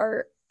if you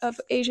are of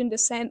Asian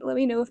descent, let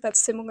me know if that's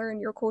similar in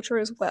your culture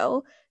as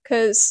well,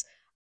 because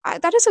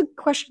that is a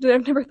question that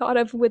I've never thought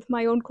of with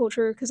my own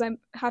culture, because I'm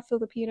half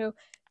Filipino,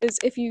 is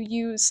if you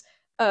use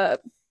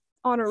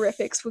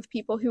honorifics with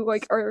people who,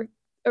 like, are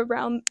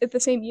around at the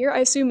same year. I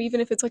assume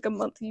even if it's like a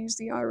month, you use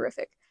the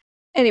honorific.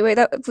 Anyway,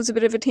 that was a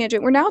bit of a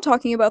tangent. We're now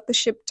talking about the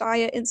ship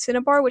Dia and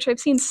Cinnabar, which I've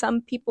seen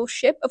some people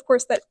ship. Of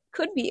course, that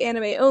could be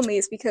anime only,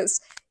 is because,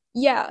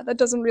 yeah, that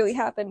doesn't really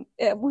happen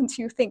once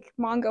you think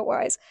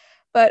manga-wise.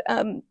 But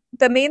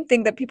the main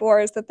thing that people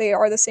are is that they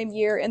are the same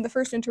year, and the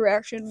first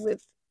interaction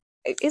with,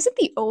 is it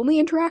the only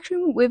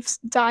interaction with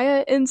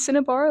Dia and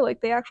Cinnabar?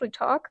 Like, they actually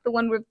talk? The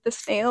one with the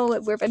snail,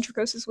 where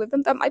Ventricos is with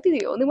them? That might be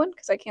the only one,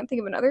 because I can't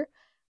think of another.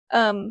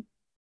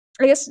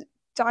 I guess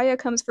Dia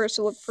comes first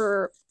to look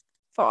for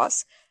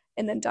Phos,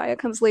 and then Dia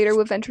comes later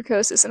with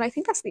ventricosis, and I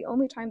think that's the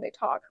only time they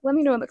talk. Let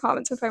me know in the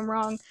comments if I'm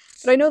wrong,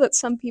 but I know that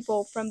some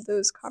people from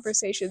those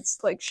conversations,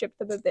 like, ship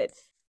them a bit.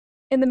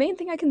 And the main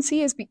thing I can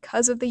see is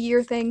because of the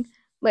year thing,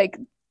 like,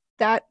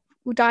 that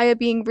Dia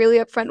being really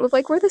upfront with,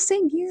 like, we're the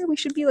same year, we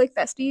should be, like,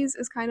 besties,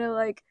 is kind of,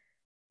 like,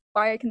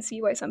 why I can see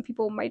why some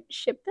people might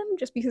ship them,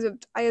 just because of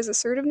Dia's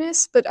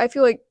assertiveness. But I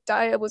feel like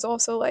Dia was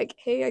also like,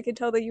 hey, I could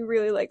tell that you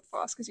really like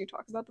Phos because you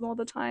talk about them all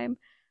the time.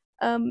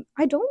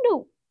 I don't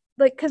know,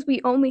 like, because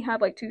we only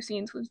have, like, 2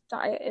 scenes with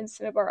Dia and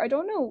Cinnabar. I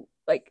don't know,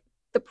 like,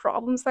 the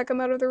problems that come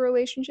out of the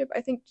relationship.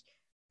 I think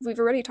we've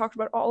already talked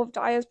about all of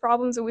Daya's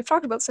problems, and we've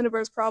talked about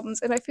Cinnabar's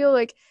problems, and I feel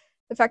like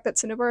the fact that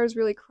Cinnabar is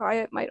really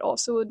quiet might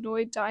also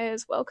annoy Daya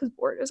as well, because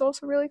Bort is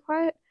also really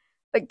quiet.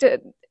 Like,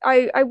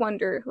 I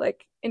wonder,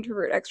 like,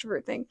 introvert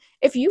extrovert thing.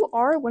 If you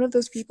are one of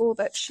those people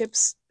that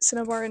ships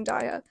Cinnabar and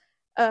Daya,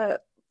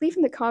 leave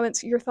in the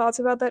comments your thoughts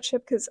about that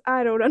ship, because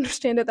I don't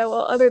understand it that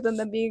well, other than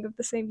them being of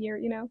the same year,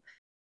 you know.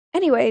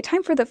 Anyway,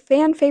 time for the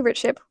fan favorite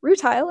ship,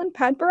 Rutile and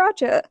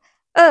Padparacha.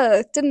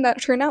 Didn't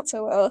that turn out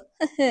so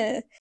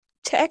well?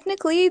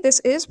 Technically, this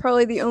is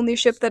probably the only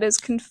ship that is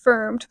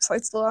confirmed,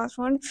 besides the last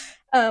one.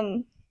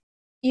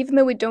 Even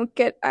though we don't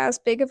get as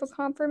big of a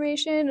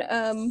confirmation,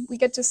 we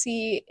get to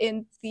see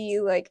in the,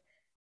 like,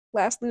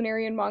 last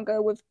Lunarian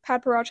manga with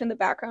Padparacha in the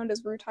background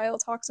as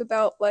Rutile talks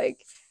about,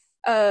 like,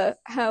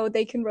 how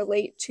they can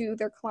relate to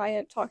their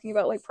client talking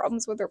about, like,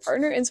 problems with their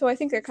partner, and so I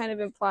think that kind of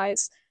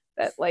implies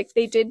that, like,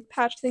 they did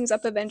patch things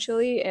up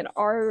eventually and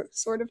are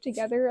sort of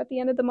together at the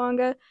end of the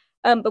manga,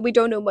 but we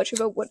don't know much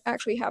about what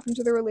actually happened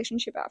to their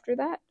relationship after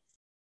that.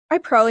 I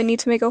probably need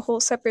to make a whole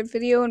separate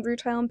video on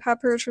Rutile and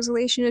Padparacha's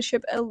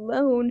relationship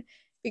alone,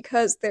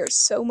 because there's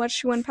so much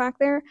to unpack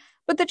there,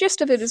 but the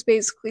gist of it is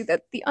basically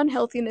that the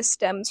unhealthiness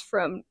stems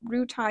from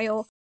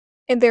Rutile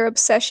and their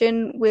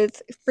obsession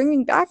with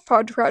bringing back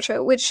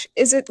Padparacha, which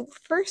is at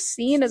first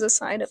seen as a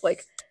sign of,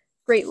 like,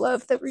 great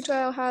love that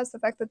Rutile has, the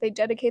fact that they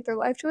dedicate their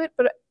life to it,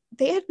 but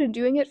they had been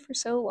doing it for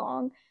so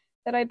long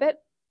that I bet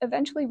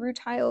eventually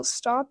Rutile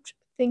stopped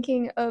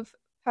thinking of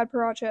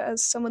Padparacha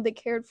as someone they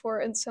cared for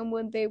and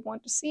someone they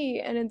want to see,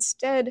 and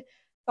instead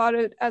thought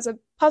it as a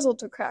puzzle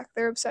to crack.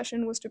 Their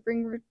obsession was to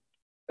bring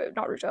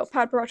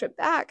Padparacha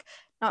back,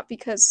 not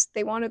because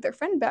they wanted their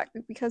friend back,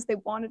 but because they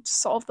wanted to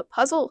solve the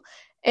puzzle.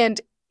 And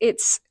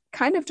it's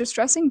kind of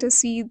distressing to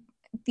see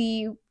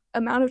the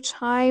amount of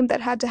time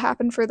that had to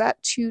happen for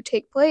that to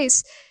take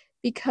place,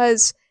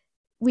 because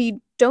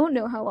we don't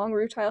know how long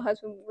Rutile has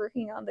been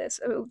working on this,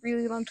 a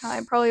really long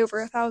time, probably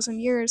over 1,000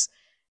 years.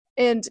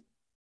 And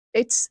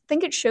I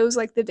think it shows,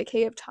 like, the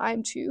decay of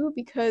time too,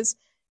 because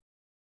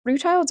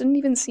Rutile didn't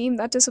even seem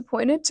that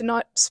disappointed to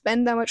not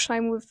spend that much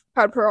time with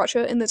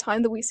Padparacha in the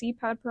time that we see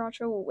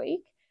Padparacha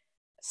awake.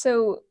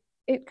 So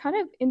it kind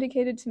of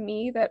indicated to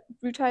me that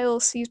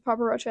Rutile sees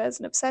Padparacha as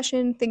an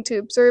obsession, thing to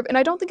observe, and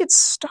I don't think it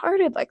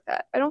started like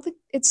that. I don't think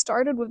it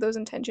started with those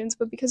intentions,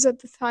 but because at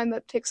the time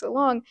that takes so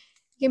long, it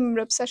became an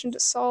obsession to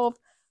solve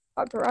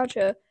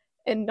Padparacha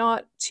and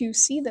not to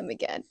see them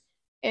again.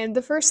 And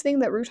the first thing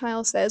that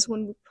Rutile says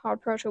when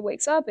Padparacha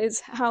wakes up is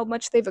how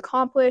much they've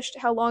accomplished,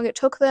 how long it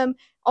took them,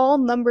 all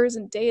numbers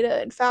and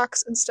data and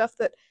facts and stuff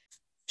that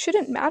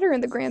shouldn't matter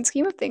in the grand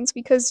scheme of things,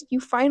 because you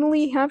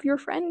finally have your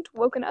friend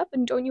woken up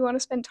and don't you want to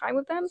spend time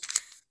with them?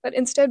 But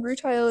instead,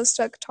 Rutile is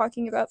stuck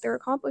talking about their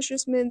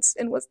accomplishments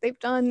and what they've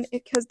done,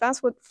 because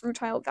that's what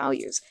Rutile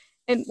values.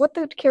 And what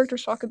the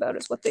characters talk about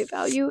is what they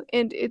value,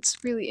 and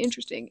it's really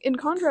interesting. In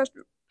contrast,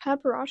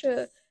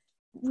 Padparacha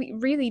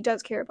really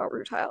does care about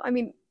Rutile. I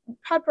mean,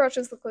 Padparacha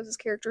is the closest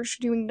character to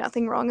doing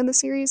nothing wrong in the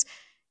series,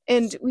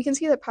 and we can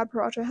see that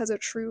Padparacha has a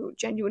true,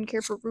 genuine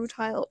care for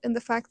Rutile, and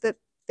the fact that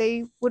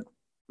they would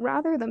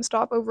rather them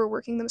stop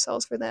overworking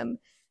themselves for them,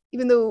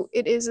 even though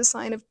it is a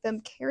sign of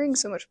them caring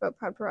so much about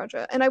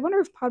Padparacha. And I wonder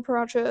if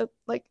Padparacha,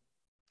 like,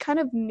 kind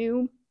of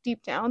knew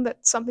deep down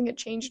that something had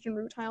changed in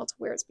Rutile to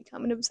where it's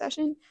become an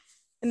obsession.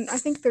 And I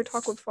think their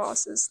talk with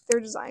Phos is their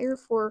desire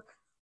for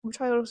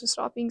Rutile to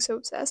stop being so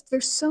obsessed.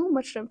 There's so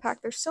much to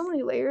unpack. There's so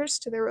many layers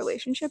to their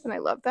relationship, and I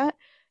love that.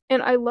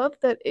 And I love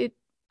that it,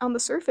 on the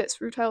surface,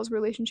 Rutile's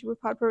relationship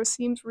with Padparacha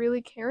seems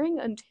really caring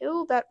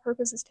until that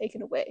purpose is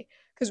taken away.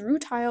 Because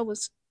Rutile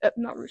was,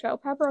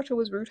 Padparacha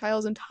was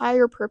Rutile's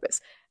entire purpose.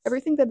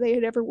 Everything that they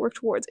had ever worked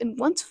towards. And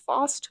once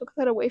Phos took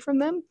that away from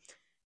them,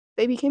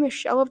 they became a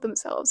shell of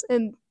themselves,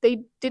 and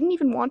they didn't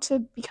even want to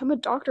become a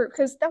doctor,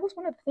 because that was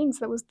one of the things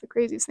that was the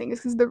craziest thing, is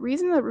because the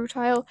reason that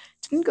Rutile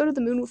didn't go to the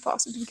moon with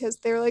Phos is because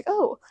they're like,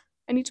 oh,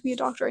 I need to be a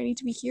doctor, I need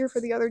to be here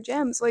for the other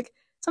gems, like,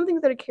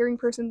 something that a caring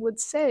person would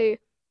say,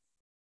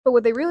 but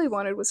what they really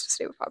wanted was to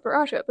stay with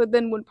Padparacha. But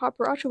then when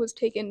Padparacha was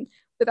taken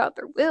without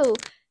their will,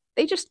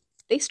 they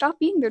stopped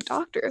being their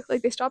doctor,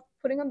 like, they stopped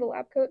putting on the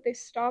lab coat, they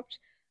stopped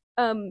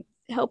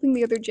helping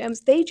the other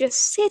gems. They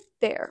just sit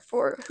there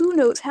for who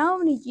knows how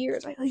many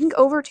years, I think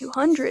over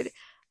 200,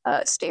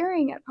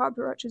 staring at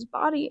Padparacha's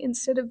body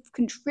instead of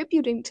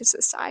contributing to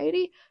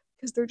society,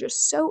 because they're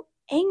just so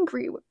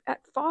angry at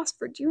Phos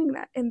for doing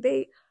that, and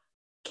they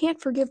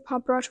can't forgive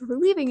Padparacha for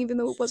leaving, even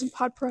though it wasn't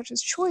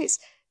Padparacha's choice.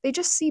 They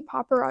just see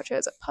Padparacha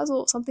as a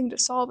puzzle, something to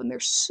solve, and they're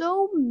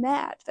so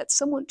mad that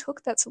someone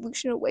took that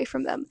solution away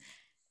from them.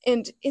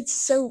 And it's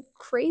so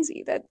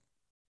crazy that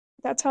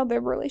that's how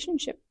their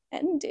relationship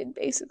ended,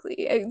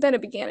 basically. And then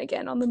it began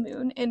again on the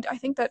moon, and I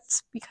think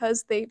that's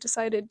because they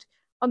decided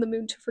on the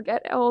moon to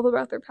forget all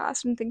about their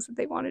past and things that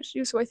they wanted to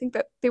do. So I think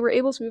that they were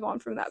able to move on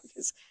from that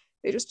because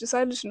they just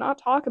decided to not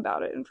talk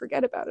about it and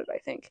forget about it, I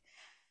think.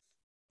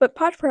 But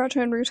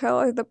Padparacha and Rutile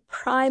are the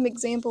prime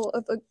example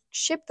of a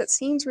ship that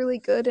seems really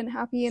good and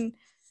happy and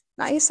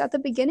nice at the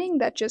beginning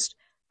that just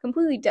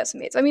completely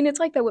decimates. I mean, it's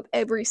like that with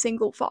every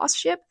single Phos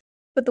ship,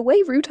 But the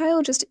way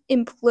Rutile just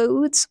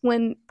implodes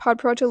when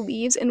Podparaja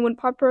leaves, and when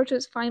Podparaja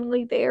is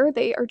finally there,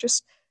 they are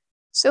just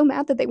so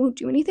mad that they won't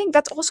do anything.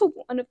 That's also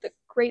one of the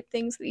great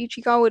things that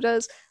Ichigawa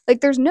does.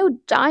 Like, there's no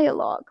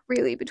dialogue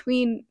really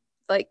between,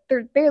 like,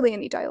 there's barely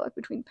any dialogue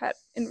between Pet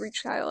and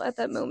Rutile at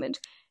that moment,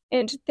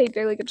 and they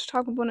barely get to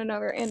talk with one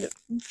another. And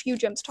few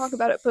gems talk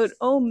about it, but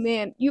oh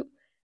man,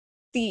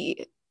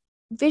 the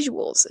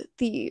visuals,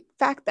 the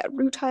fact that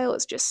Rutile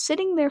is just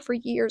sitting there for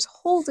years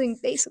holding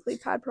basically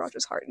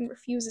Podparaja's heart and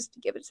refuses to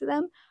give it to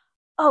them.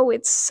 Oh,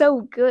 it's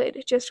so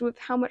good just with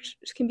how much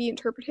can be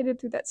interpreted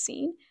through that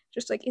scene.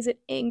 Just like, is it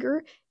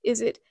anger?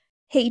 Is it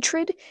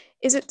hatred?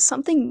 Is it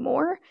something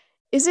more?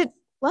 Is it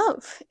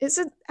love? Is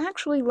it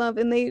actually love?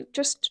 And they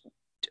just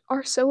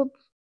are so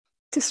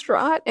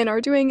distraught and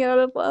are doing it out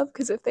of love,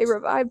 because if they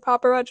revived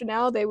Paparaja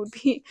now, they would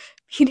be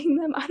beating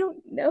them. I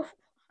don't know,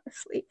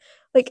 honestly.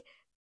 Like,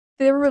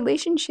 their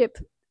relationship,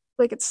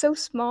 like, it's so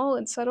small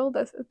and subtle,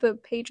 the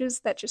pages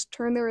that just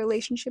turn their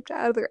relationship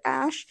out of their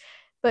ash,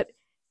 but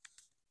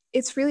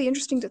it's really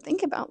interesting to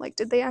think about. Like,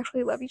 did they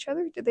actually love each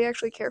other? Did they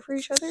actually care for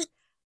each other?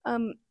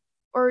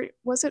 Or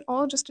was it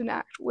all just an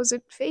act? Was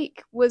it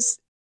fake? Was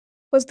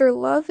there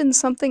love in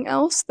something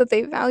else that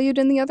they valued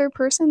in the other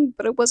person,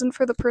 but it wasn't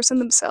for the person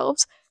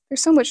themselves?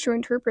 There's so much to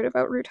interpret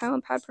about Rutile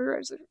and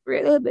Padpara's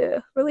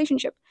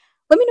relationship.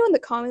 Let me know in the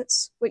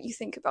comments what you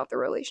think about the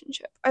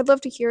relationship. I'd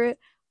love to hear it.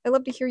 I'd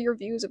love to hear your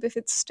views of if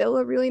it's still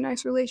a really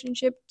nice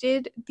relationship.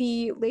 Did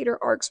the later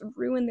arcs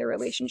ruin their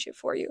relationship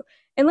for you?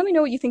 And let me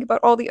know what you think about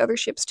all the other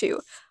ships too.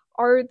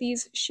 Are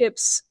these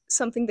ships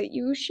something that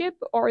you ship?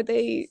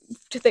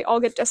 Did they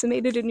all get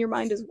decimated in your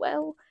mind as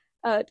well?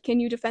 Can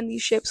you defend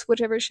these ships,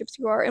 whichever ships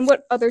you are? And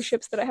what other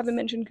ships that I haven't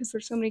mentioned, because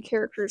there's so many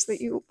characters that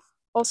you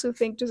also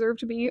think deserve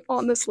to be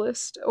on this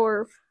list,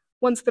 or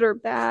ones that are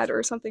bad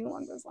or something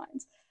along those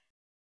lines.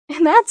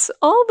 And that's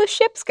all the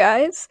ships,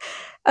 guys.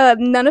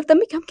 None of them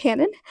become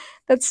canon.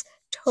 That's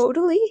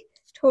totally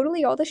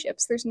all the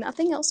ships. There's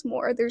nothing else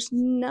more. There's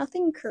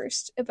nothing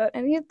cursed about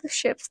any of the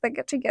ships that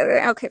get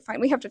together. Okay, fine.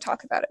 We have to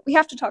talk about it. We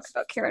have to talk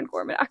about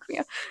Cairngorm and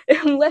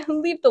Acmea.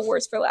 Leave the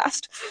worst for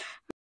last.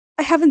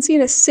 I haven't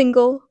seen a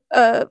single.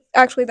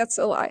 Actually, that's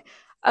a lie.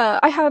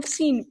 I have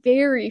seen a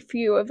very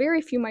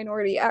few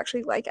minority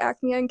actually like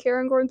Acmea and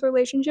Cairngorm's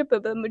relationship,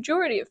 but the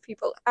majority of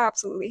people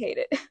absolutely hate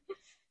it.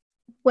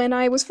 When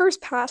I was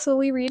first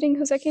passively reading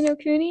Houseki no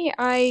Kuni,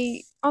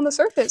 on the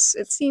surface,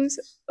 it seems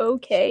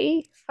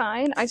okay,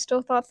 fine. I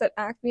still thought that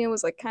Acmea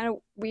was like kind of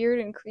weird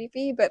and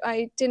creepy, but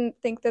I didn't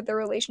think that the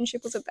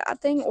relationship was a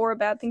bad thing, or a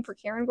bad thing for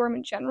Cairngorm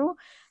in general.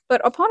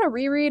 But upon a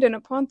reread and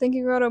upon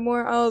thinking about it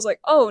more, I was like,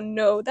 oh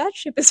no, that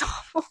ship is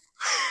awful.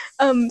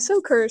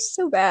 So cursed,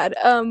 so bad.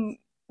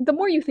 The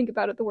more you think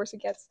about it, the worse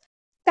it gets.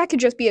 That could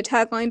just be a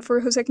tagline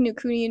for Houseki no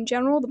Kuni in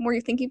general. The more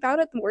you think about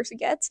it, the worse it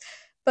gets.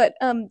 But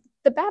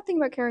the bad thing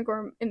about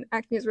Cairngorm and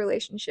Acmea's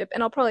relationship,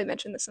 and I'll probably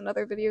mention this in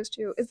other videos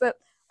too, is that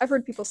I've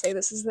heard people say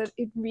this, is that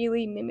it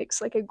really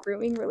mimics like a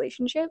grooming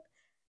relationship.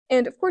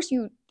 And of course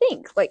you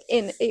think, like,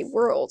 in a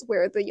world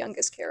where the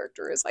youngest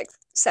character is like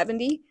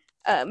 70,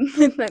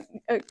 that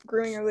a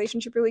grooming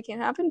relationship really can't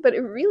happen, but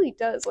it really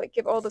does like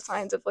give all the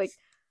signs of like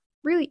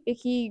really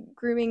icky,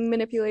 grooming,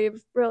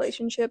 manipulative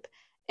relationship.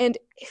 And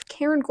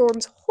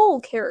Cairngorm's whole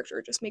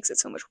character just makes it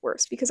so much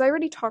worse, because I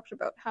already talked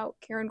about how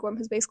Cairngorm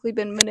has basically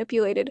been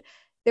manipulated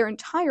their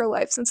entire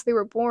life since they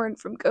were born,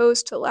 from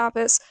Ghost to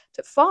Lapis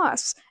to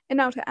Phos, and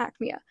now to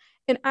Acmea.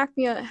 And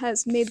Acmea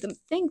has made them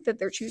think that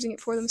they're choosing it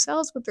for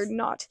themselves, but they're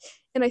not.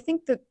 And I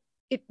think that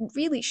it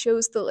really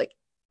shows the like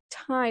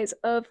ties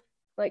of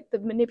like the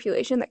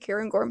manipulation that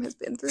Cairngorm has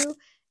been through.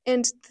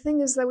 And the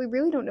thing is that we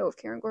really don't know if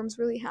Cairngorm's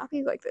really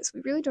happy like this.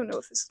 We really don't know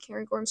if this is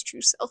Cairngorm's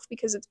true self,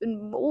 because it's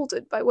been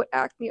molded by what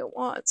Acmea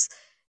wants.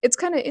 It's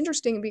kind of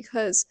interesting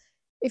because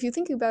if you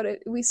think about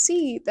it, we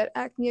see that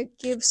Acmea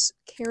gives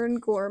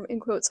Cairngorm, in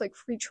quotes, like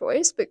free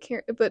choice,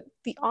 but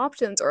the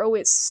options are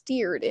always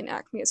steered in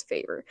Acmea's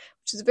favor,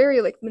 which is a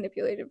very like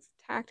manipulative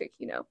tactic,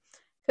 you know,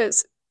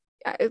 because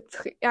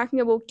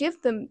Acmea will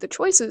give them the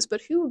choices,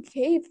 but who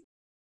gave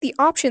the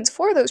options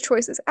for those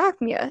choices?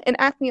 Acmea, and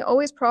Acmea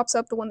always props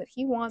up the one that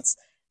he wants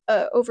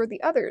over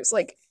the others.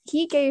 Like,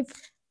 he gave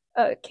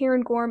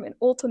Cairngorm an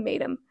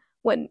ultimatum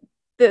when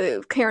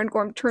the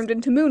Cairngorm turned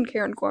into Moon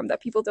Cairngorm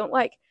that people don't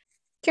like.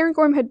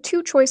 Cairngorm had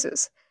two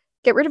choices: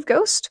 get rid of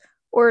Ghost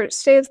or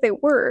stay as they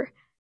were.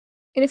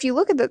 And if you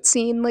look at that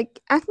scene,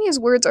 like, Acmea's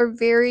words are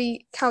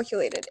very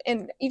calculated,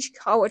 and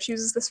Ichikawa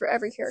chooses this for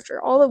every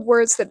character. All the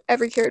words that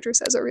every character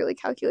says are really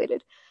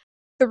calculated.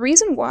 The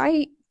reason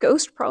why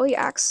Ghost probably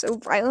acts so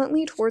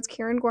violently towards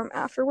Cairngorm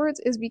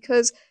afterwards is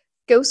because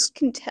Ghost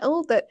can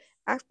tell that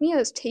Acmea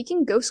is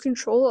taking Ghost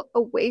control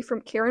away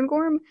from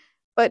Cairngorm,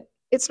 but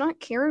it's not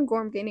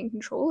Cairngorm gaining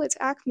control, it's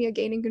Acmea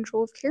gaining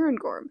control of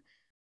Cairngorm.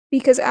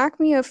 Because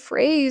Acmea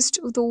phrased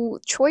the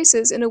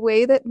choices in a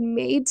way that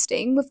made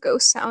staying with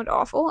Ghost sound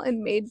awful,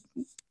 and made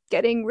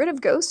getting rid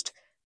of Ghost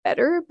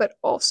better, but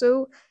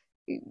also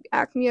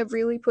Acmea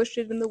really pushed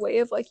it in the way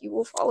of like, you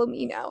will follow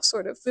me now,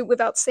 sort of,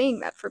 without saying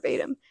that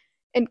verbatim.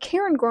 And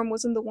Cairngorm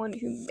wasn't the one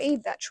who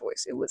made that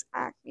choice, it was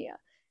Acmea.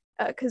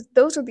 because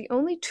those are the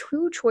only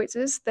two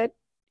choices that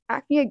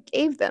Acmea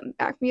gave them.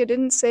 Acmea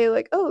didn't say,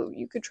 like, oh,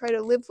 you could try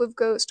to live with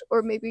Ghost,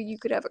 or maybe you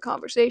could have a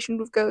conversation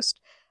with Ghost.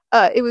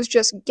 It was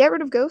just get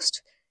rid of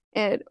Ghost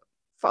and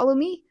follow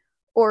me,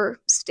 or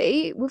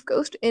stay with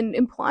Ghost, and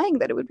implying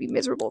that it would be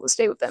miserable to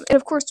stay with them. And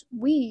of course,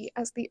 we,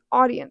 as the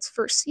audience,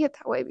 first see it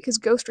that way because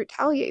Ghost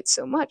retaliates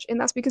so much, and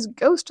that's because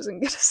Ghost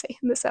doesn't get a say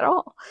in this at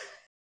all.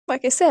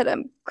 Like I said,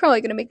 I'm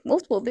probably going to make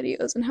multiple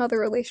videos on how their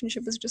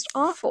relationship is just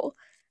awful,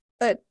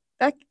 but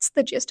that's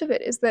the gist of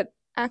it, is that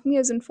Acmea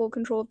is in full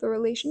control of the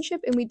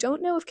relationship, and we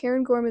don't know if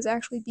Cairngorm is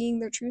actually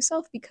being their true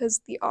self because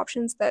the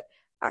options that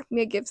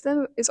Acmea gives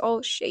them is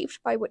all shaped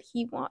by what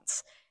he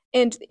wants.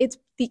 And it's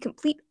the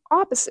complete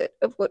opposite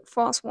of what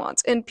Phos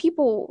wants. And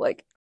people,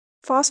 like,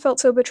 Phos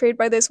felt so betrayed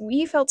by this,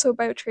 we felt so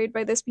betrayed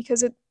by this,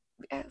 because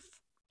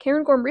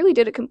Cairngorm really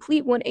did a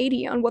complete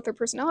 180 on what their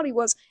personality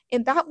was,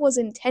 and that was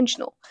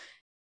intentional.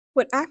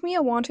 What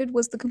Acmea wanted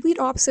was the complete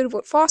opposite of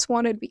what Phos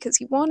wanted, because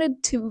he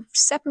wanted to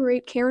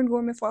separate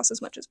Cairngorm and Phos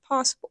as much as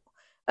possible.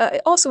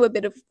 Also a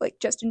bit of, like,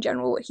 just in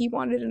general what he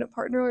wanted in a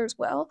partner as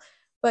well,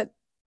 but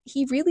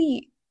he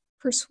really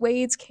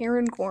persuades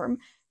Cairngorm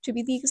to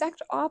be the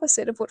exact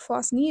opposite of what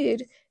Phos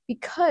needed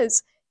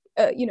because,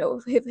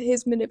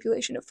 his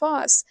manipulation of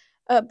Phos,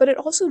 but it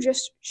also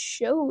just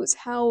shows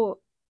how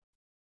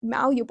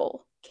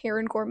malleable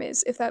Cairngorm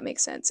is, if that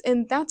makes sense.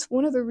 And that's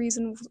one of the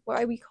reasons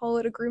why we call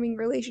it a grooming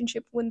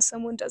relationship when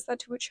someone does that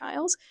to a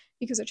child,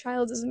 because a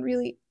child doesn't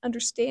really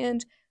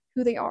understand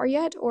who they are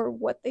yet or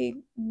what they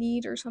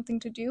need or something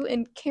to do.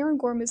 And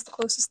Cairngorm is the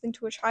closest thing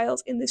to a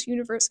child in this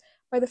universe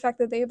by the fact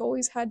that they have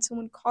always had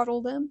someone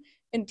coddle them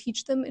and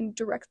teach them and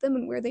direct them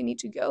and where they need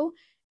to go.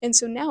 And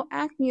so now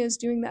Acmea is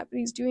doing that, but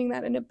he's doing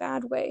that in a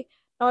bad way.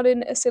 Not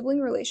in a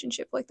sibling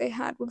relationship like they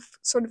had with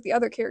sort of the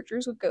other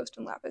characters with Ghost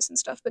and Lapis and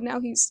stuff, but now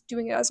he's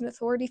doing it as an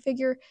authority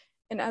figure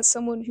and as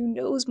someone who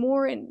knows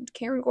more, and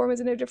Cairngorm is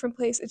in a different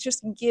place. It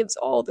just gives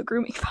all the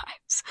grooming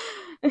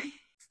vibes.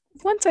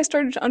 Once I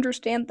started to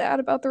understand that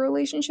about the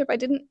relationship, I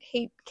didn't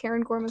hate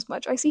Cairngorm as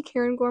much. I see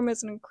Cairngorm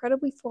as an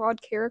incredibly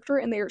flawed character,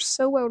 and they are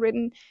so well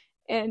written,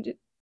 and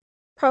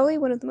probably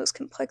one of the most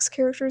complex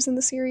characters in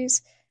the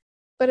series.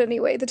 But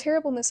anyway, the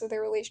terribleness of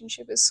their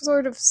relationship is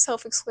sort of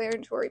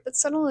self-explanatory, but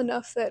subtle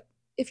enough that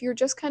if you're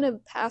just kind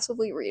of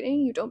passively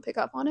reading, you don't pick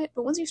up on it.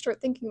 But once you start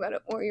thinking about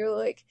it more, you're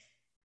like,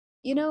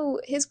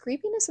 his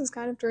creepiness has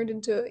kind of turned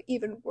into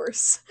even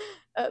worse,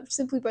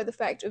 simply by the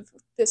fact of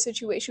the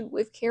situation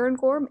with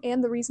Cairngorm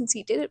and the reasons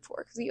he did it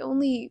for, because he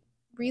only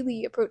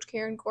really approached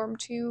Cairngorm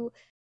to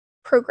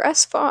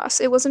progress Phos.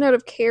 It wasn't out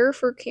of care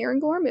for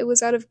Cairngorm, it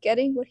was out of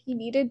getting what he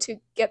needed to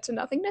get to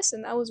nothingness,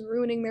 and that was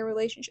ruining their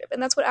relationship.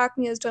 And that's what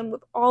Acmea has done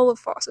with all of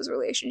Phos's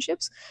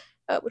relationships,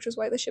 which is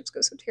why the ships go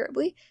so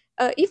terribly.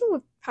 Even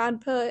with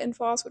Padpa and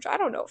Phos, which I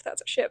don't know if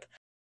that's a ship,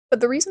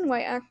 but the reason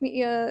why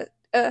Acmea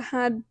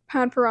had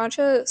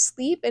Padparacha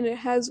sleep, and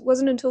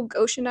wasn't until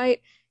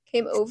Goshenite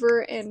came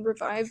over and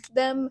revived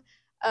them,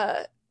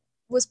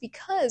 was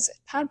because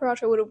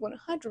Padparacha would have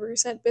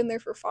 100% been there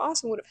for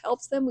Phos and would have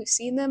helped them. We've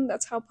seen them.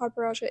 That's how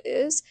Padparacha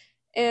is.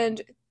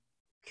 And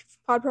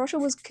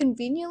Padparacha was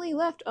conveniently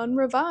left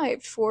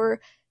unrevived for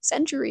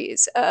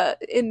centuries,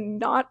 and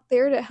not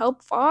there to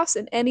help Phos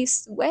in any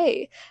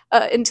way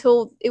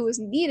until it was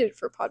needed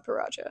for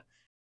Padparacha.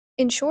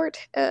 In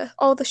short,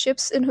 all the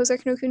ships in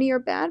Houseki no Kuni are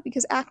bad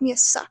because Acmea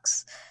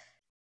sucks.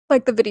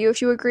 Like the video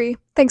if you agree.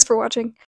 Thanks for watching.